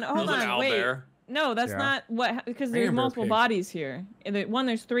person. Hold on, wait. No, that's not what, because there's multiple bodies here. One,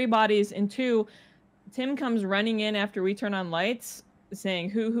 there's 3 bodies, and 2, Tim comes running in after we turn on lights,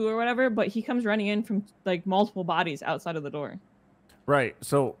 saying who or whatever, but he comes running in from like multiple bodies outside of the door. Right.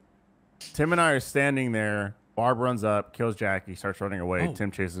 So Tim and I are standing there. Barb runs up, kills Jackie, starts running away. Tim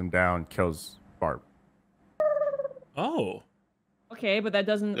chases him down, kills Barb. Oh. Okay, but that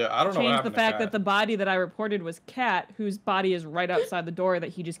doesn't change the fact that the body that I reported was Kat, whose body is right outside the door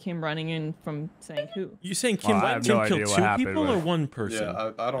that he just came running in from saying who. You saying Tim killed 2 people or 1 person?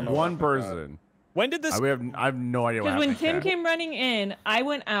 Yeah, I don't know. 1 person. When did this? I have no idea what happened. Because when Tim came running in, I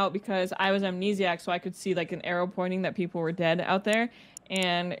went out because I was amnesiac, so I could see like an arrow pointing that people were dead out there,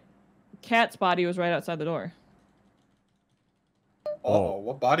 and Kat's body was right outside the door. Oh,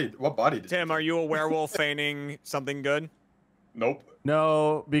 what body? Did Tim, are you a werewolf feigning something good? Nope.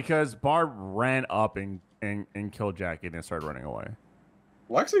 No, because Barb ran up and killed Jackie and then started running away.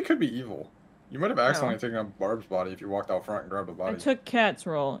 Lexi could be evil. You might have accidentally taken up Barb's body if you walked out front and grabbed the body. I took Kat's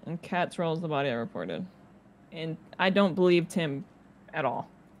role, and Kat's role is the body I reported. And I don't believe Tim at all.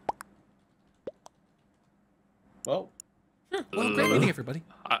 Well, great meeting everybody.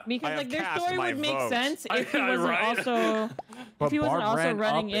 Because like their story would make sense if he wasn't also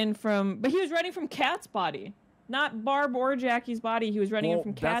running in from, but he was running from Kat's body, not Barb or Jackie's body. He was running in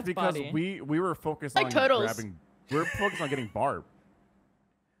from Kat's body. That's because we were focused like on turtles. grabbing. We were focused on getting Barb.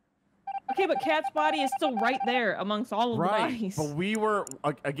 Okay, but Kat's body is still right there amongst all of the bodies. But we were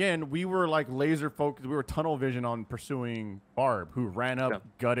like laser focused. We were tunnel vision on pursuing Barb, who ran up,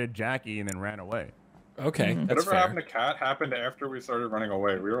 gutted Jackie, and then ran away. Okay, that's whatever fair. happened to Kat happened after we started running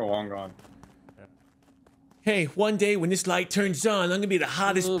away. We were long gone. Hey, one day when this light turns on, I'm gonna be the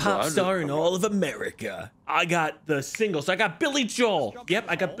hottest pop star in all of America. I got the singles. I got Billy Joel. Yep,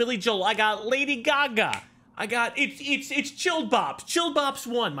 I got Billy Joel. I got Lady Gaga. I got it's Chilled Bops. Chilled Bops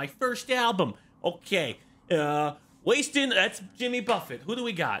 1, my first album. Okay. Wasting, that's Jimmy Buffett. Who do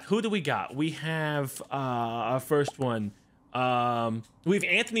we got? We have our first one. We have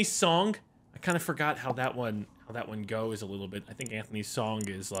Anthony's song. I kind of forgot how that one goes a little bit. I think Anthony's song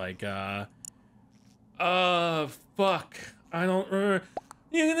is like fuck. I don't remember.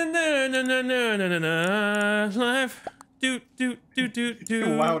 Life. Do.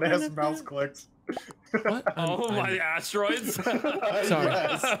 Loud ass mouse clicks. What? Oh my asteroids! Sorry.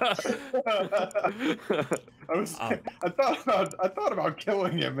 I thought about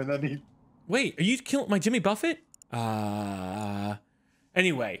killing him, and then he. Wait, are you killing my Jimmy Buffett?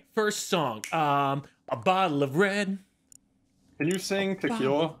 Anyway, first song. A bottle of red. Can you sing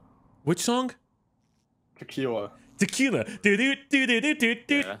Tequila? Which song? Tequila. Tequila. Do.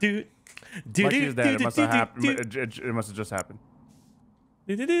 Lexi's dead. It must have happened. It must have just happened.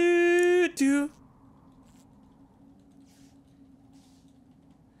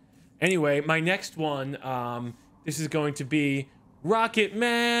 Anyway, my next one, this is going to be Rocket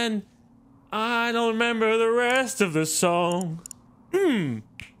Man. I don't remember the rest of the song.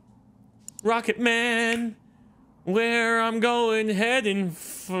 Rocket Man, where I'm going, heading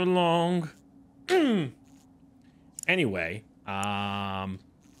for long. Anyway,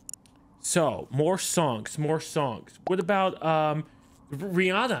 so more songs. What about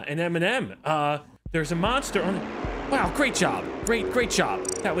Rihanna and Eminem? There's a monster on. Wow, great job. Great job.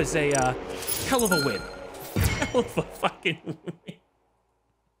 That was a hell of a win. Hell of a fucking win.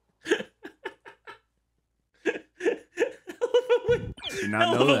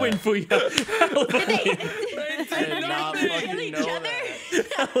 Hell of a win for you. Hell of a win. Did they kill each other?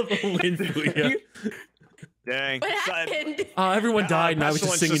 Hell of a win for you. Dang. What happened? Everyone died, and I was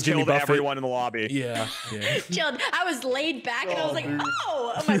just singing Jimmy Buffett. Everyone in the lobby. Yeah. Chilled. I was laid back, and I was like,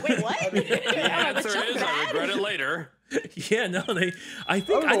 oh. I'm like, wait, what? The answer is I regret it later. Yeah, no, I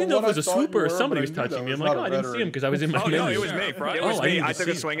didn't know if it was a swooper or somebody was touching me. I'm like, oh, I didn't see him because I was in my Oh, no, it was me. It was me. I took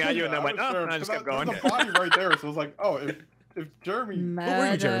a him. swing at you and then went, oh, and I just kept going. There's a body right there, so it was like, oh, if Jeremy... What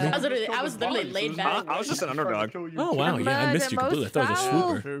were you, Jeremy? I was literally laid back. I was just an underdog. Oh, wow, yeah, I missed you completely. I thought it was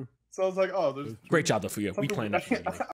a swooper. So I was like, oh, there's Great job though for you. We planned that.